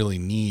anyone really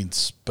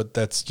needs, but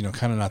that's,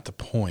 kind of not the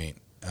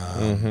point.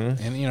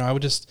 And, I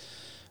would just,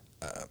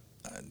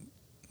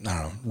 I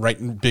don't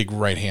know, big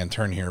right hand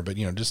turn here, but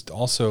just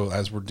also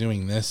as we're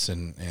doing this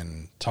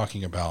and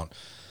talking about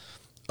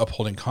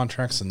upholding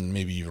contracts and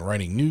maybe even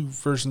writing new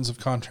versions of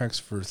contracts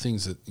for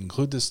things that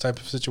include this type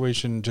of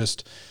situation,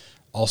 just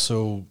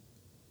also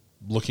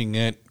looking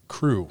at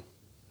crew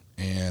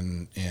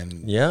and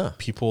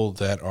people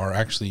that are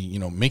actually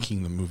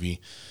making the movie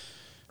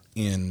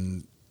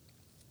and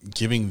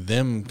giving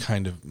them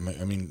kind of,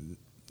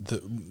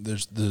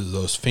 there's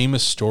those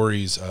famous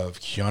stories of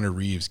Keanu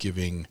Reeves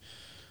giving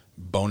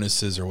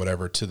bonuses or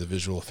whatever to the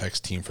visual effects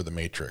team for The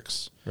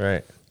Matrix,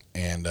 right?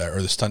 And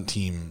or the stunt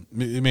team.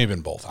 It may have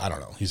been both. I don't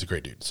know. He's a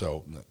great dude,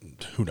 so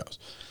who knows?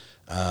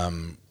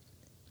 And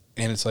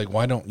it's like,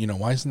 why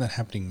isn't that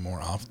happening more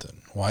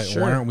often? Why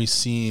aren't we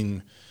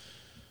seeing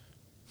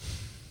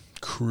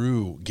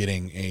crew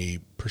getting a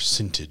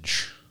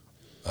percentage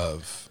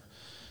of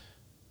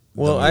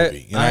the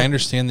movie? I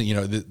understand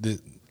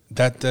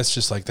that that's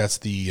just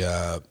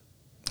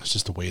it's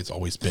just the way it's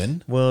always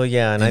been. Well,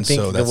 yeah, and I think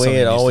so the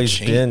way it always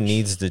been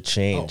needs to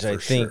change. I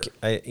think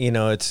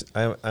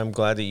sure. I'm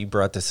glad that you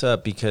brought this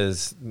up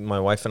because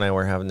my wife and I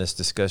were having this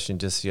discussion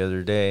just the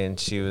other day, and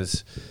she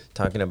was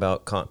talking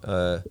about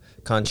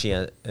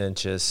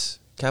conscientious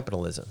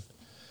capitalism.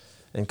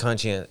 And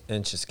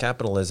conscientious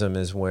capitalism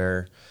is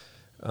where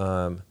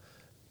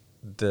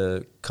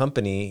the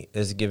company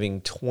is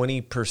giving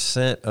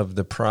 20% of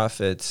the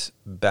profits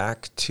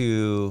back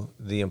to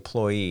the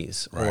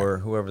employees or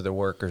whoever the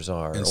workers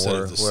are. Instead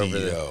or of the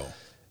CEO.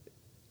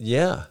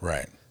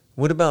 Right.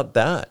 What about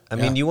that? I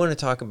mean, you want to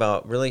talk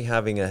about really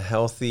having a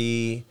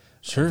healthy,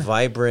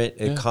 vibrant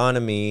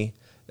economy,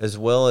 as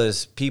well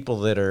as people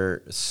that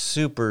are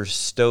super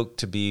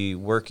stoked to be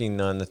working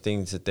on the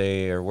things that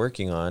they are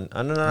working on.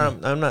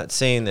 I'm not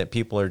saying that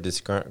people are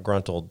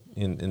disgruntled.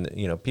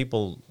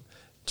 People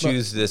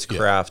choose this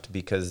craft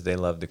because they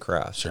love the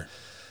craft. Sure.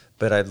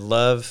 But I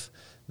love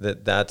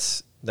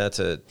that's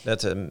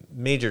a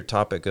major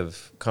topic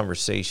of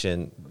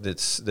conversation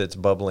that's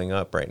bubbling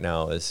up right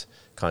now is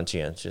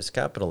conscientious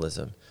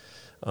capitalism.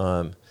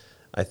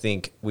 I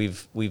think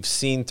we've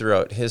seen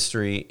throughout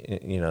history,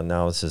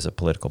 now this is a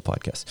political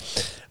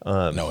podcast.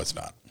 No, it's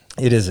not.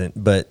 It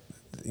isn't, but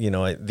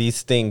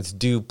these things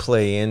do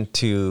play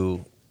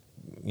into,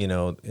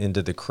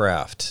 into the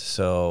craft.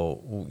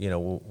 So,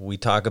 we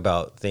talk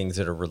about things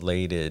that are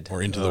related.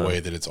 Or into the way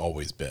that it's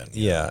always been.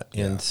 Yeah.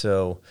 And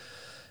so,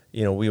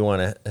 we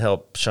want to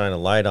help shine a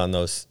light on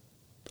those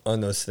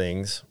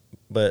things,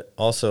 but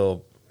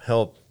also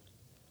help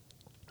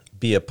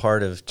be a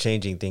part of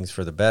changing things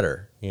for the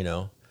better,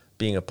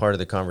 being a part of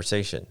the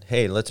conversation.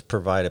 Hey, let's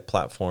provide a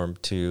platform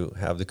to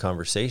have the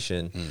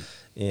conversation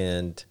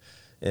and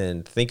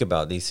think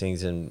about these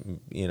things. And,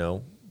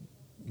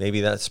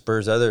 maybe that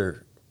spurs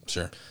other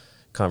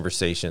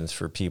conversations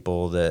for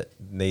people that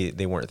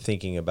they weren't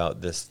thinking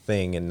about this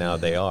thing, and now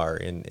they are.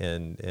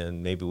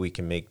 And maybe we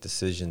can make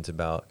decisions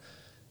about,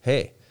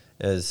 hey,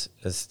 as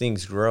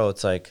things grow,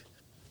 it's like,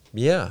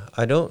 yeah,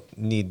 I don't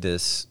need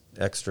this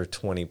extra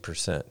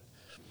 20%.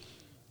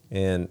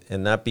 And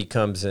that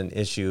becomes an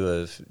issue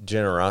of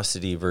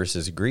generosity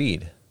versus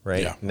greed,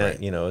 right? Yeah, Not,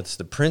 right. It's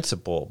the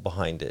principle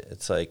behind it.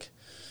 It's like,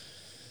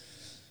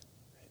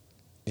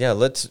 yeah,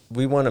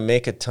 we want to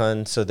make a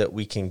ton so that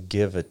we can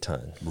give a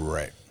ton.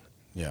 Right.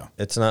 Yeah.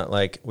 It's not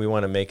like we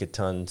want to make a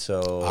ton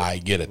so I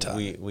get a ton.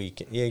 We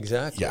can, yeah,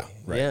 exactly. Yeah,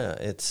 right. Yeah,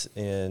 it's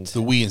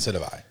the we instead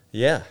of I.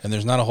 Yeah. And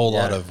there's not a whole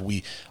lot of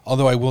we.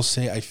 Although I will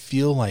say, I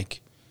feel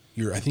like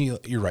I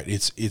think you're right.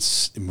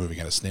 It's moving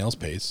at a snail's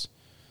pace,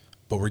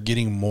 but we're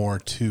getting more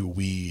to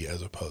we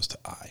as opposed to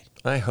I.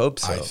 I hope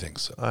so. I think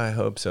so. I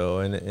hope so.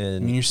 And I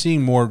mean, you're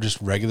seeing more just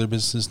regular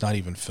businesses, not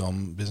even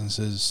film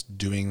businesses,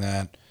 doing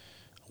that,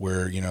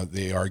 where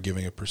they are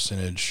giving a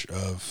percentage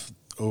of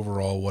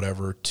overall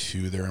whatever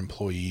to their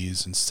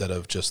employees instead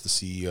of just the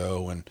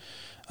CEO. And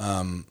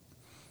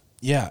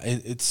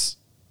it's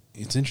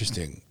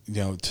interesting,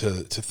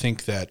 to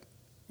think that,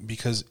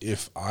 because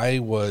if I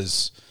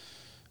was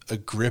a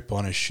grip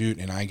on a shoot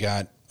and I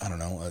got, I don't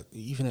know,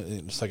 even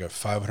it's like a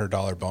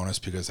 $500 bonus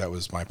because that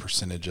was my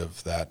percentage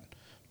of that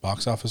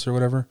box office or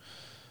whatever,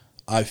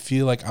 I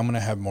feel like I'm going to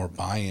have more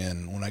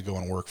buy-in when I go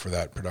and work for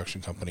that production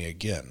company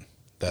again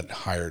that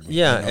hired me.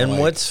 Yeah, and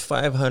what's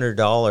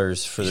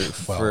 $500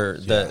 for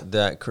yeah.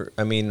 that?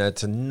 I mean,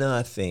 that's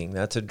nothing.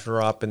 That's a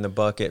drop in the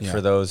bucket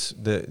for those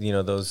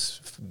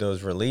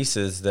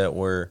releases that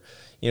were,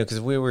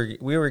 because we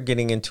were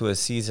getting into a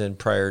season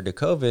prior to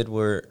COVID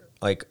where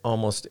like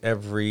almost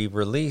every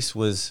release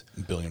was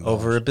 $1 billion.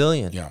 over $1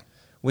 billion. Yeah,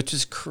 which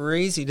is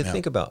crazy to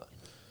think about.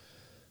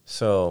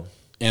 So,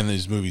 and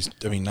these movies,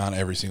 I mean, not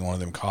every single one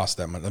of them cost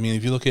that much. I mean,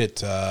 if you look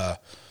at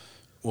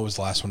what was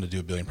the last one to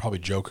do $1 billion? Probably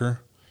Joker.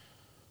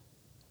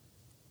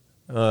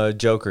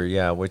 Joker,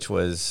 yeah, which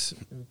was,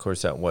 of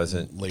course, that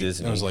wasn't late,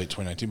 Disney. It was late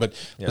 2019, but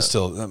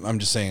still, I'm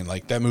just saying,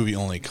 like, that movie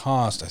only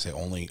cost,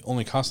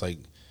 only cost like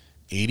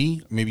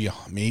 80, maybe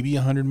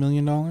 $100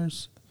 million.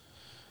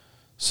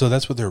 So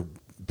that's what they're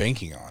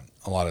banking on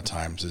a lot of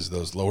times, is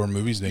those lower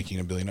movies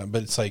making $1 billion.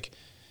 But it's like,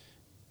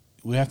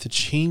 we have to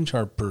change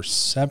our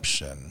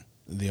perception.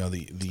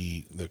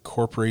 The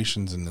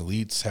corporations and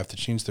elites have to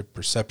change their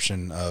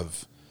perception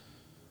of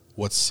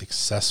what's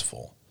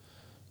successful.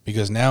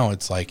 Because now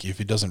it's like,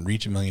 if it doesn't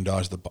reach $1 million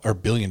or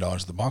 $1 billion at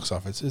the box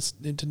office, it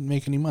didn't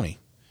make any money.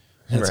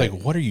 And it's like,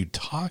 what are you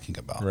talking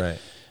about? Right.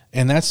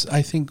 And that's,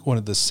 I think, one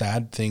of the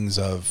sad things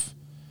of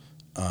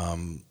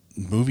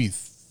movie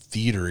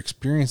theater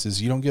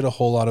experiences. You don't get a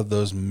whole lot of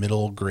those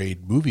middle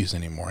grade movies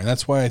anymore. And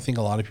that's why I think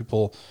a lot of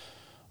people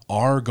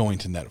are going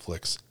to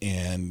Netflix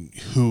and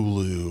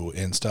Hulu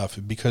and stuff,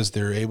 because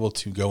they're able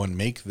to go and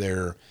make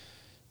their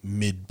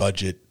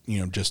mid-budget,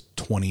 just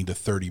 $20 to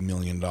 $30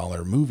 million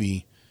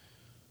movie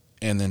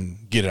and then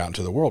get it out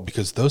into the world,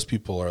 because those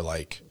people are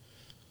like,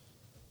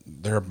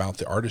 they're about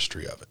the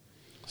artistry of it.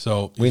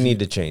 So we need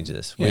to change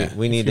this. Yeah,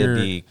 we need to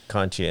be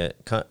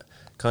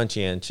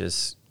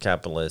conscientious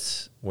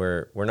capitalists,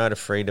 where we're not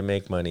afraid to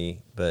make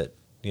money, but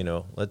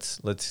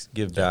let's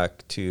give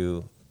back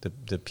to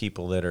the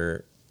people that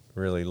are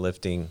really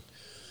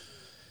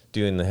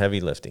doing the heavy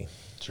lifting.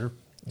 Sure.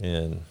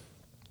 And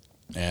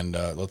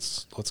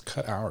let's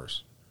cut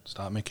hours.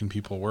 Stop making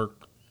people work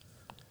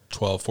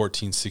 12,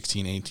 14,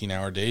 16,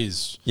 18-hour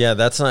days. Yeah,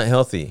 that's not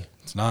healthy.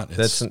 It's not.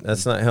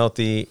 That's not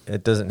healthy.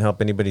 It doesn't help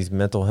anybody's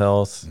mental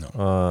health.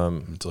 No.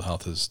 Mental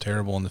health is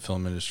terrible in the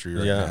film industry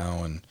right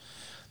now, and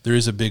there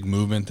is a big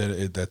movement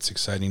that's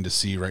exciting to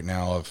see right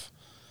now of,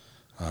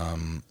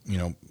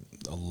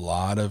 a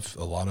lot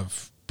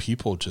of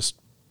people just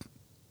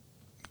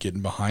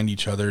getting behind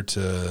each other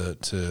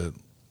to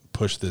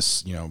push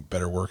this,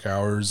 better work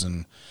hours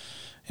and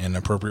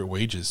appropriate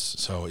wages.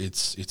 So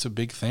it's a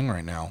big thing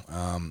right now.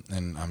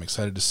 And I'm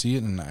excited to see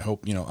it. And I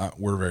hope,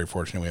 we're very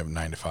fortunate. We have a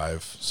 9 to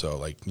 5.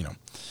 So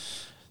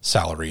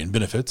salary and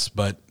benefits,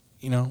 but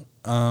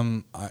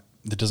that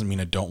doesn't mean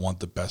I don't want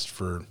the best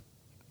for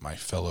my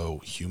fellow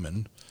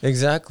human.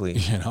 Exactly.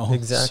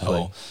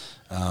 Exactly.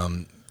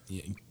 So,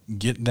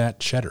 get that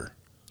cheddar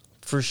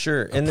for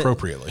sure.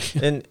 Appropriately.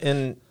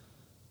 And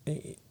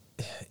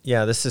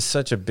yeah, this is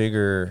such a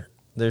bigger,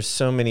 there's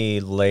so many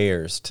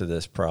layers to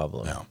this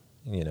problem. Yeah.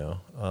 You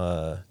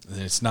know,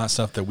 it's not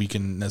stuff that we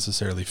can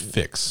necessarily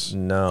fix.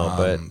 no,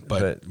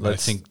 but I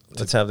let's think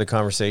let's have the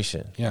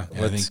conversation. yeah,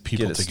 I Let's think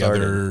people get it together,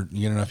 started.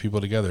 you get enough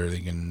people together, they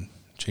can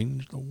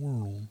change the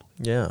world.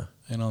 Yeah.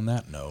 And on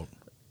that note,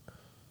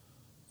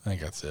 I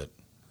think that's it.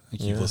 I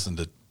think you've Yeah. listened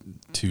to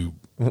two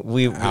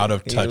We out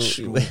of touch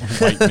we-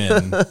 white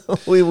men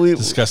we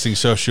discussing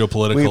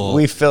sociopolitical.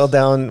 we fell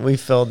down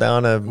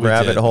a We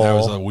rabbit did. hole. That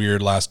was a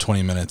weird last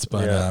 20 minutes,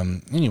 but Yeah.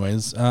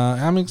 anyways,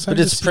 I'm excited.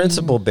 But it's to see-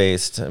 principle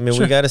based. I mean,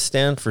 Sure. we got to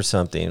stand for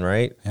something,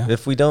 right? Yeah.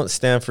 If we don't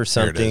stand for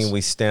There it something, is.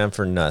 we stand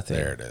for nothing.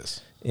 There it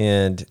is.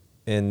 And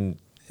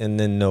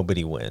then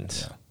nobody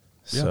wins.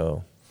 Yeah.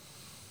 So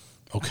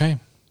Okay.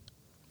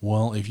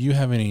 Well, if you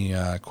have any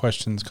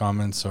questions,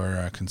 comments,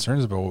 or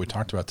concerns about what we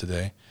talked about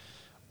today,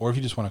 or if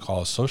you just want to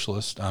call us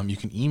socialist, you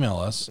can email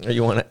us. or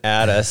you want to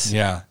add us?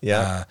 Yeah.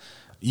 Yeah.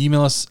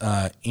 Email us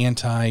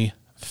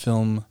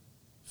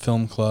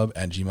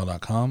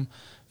antifilmclub@gmail.com.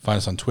 Find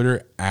us on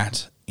Twitter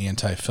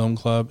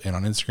 @antifilmclub and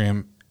on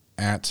Instagram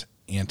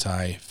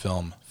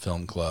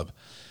 @antifilmclub.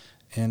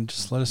 And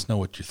just let us know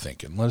what you're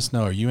thinking. Let us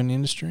know, are you in the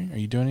industry? Are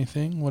you doing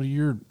anything? What are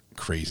your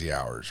crazy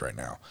hours right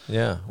now?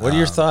 Yeah. What are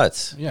your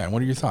thoughts? Yeah, and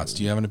what are your thoughts?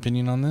 Do you have an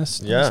opinion on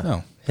this? Let us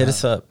know. Hit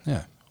us up.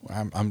 Yeah,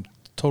 I'm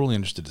totally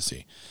interested to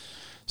see.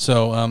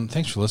 So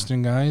thanks for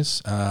listening,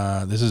 guys.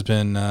 This has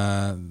been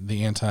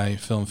the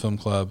Anti-Film Film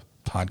Club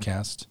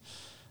podcast.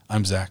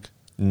 I'm Zach,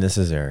 And this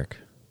is Eric.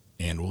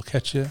 and we'll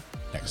catch you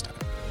next time.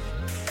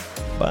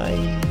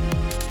 Bye.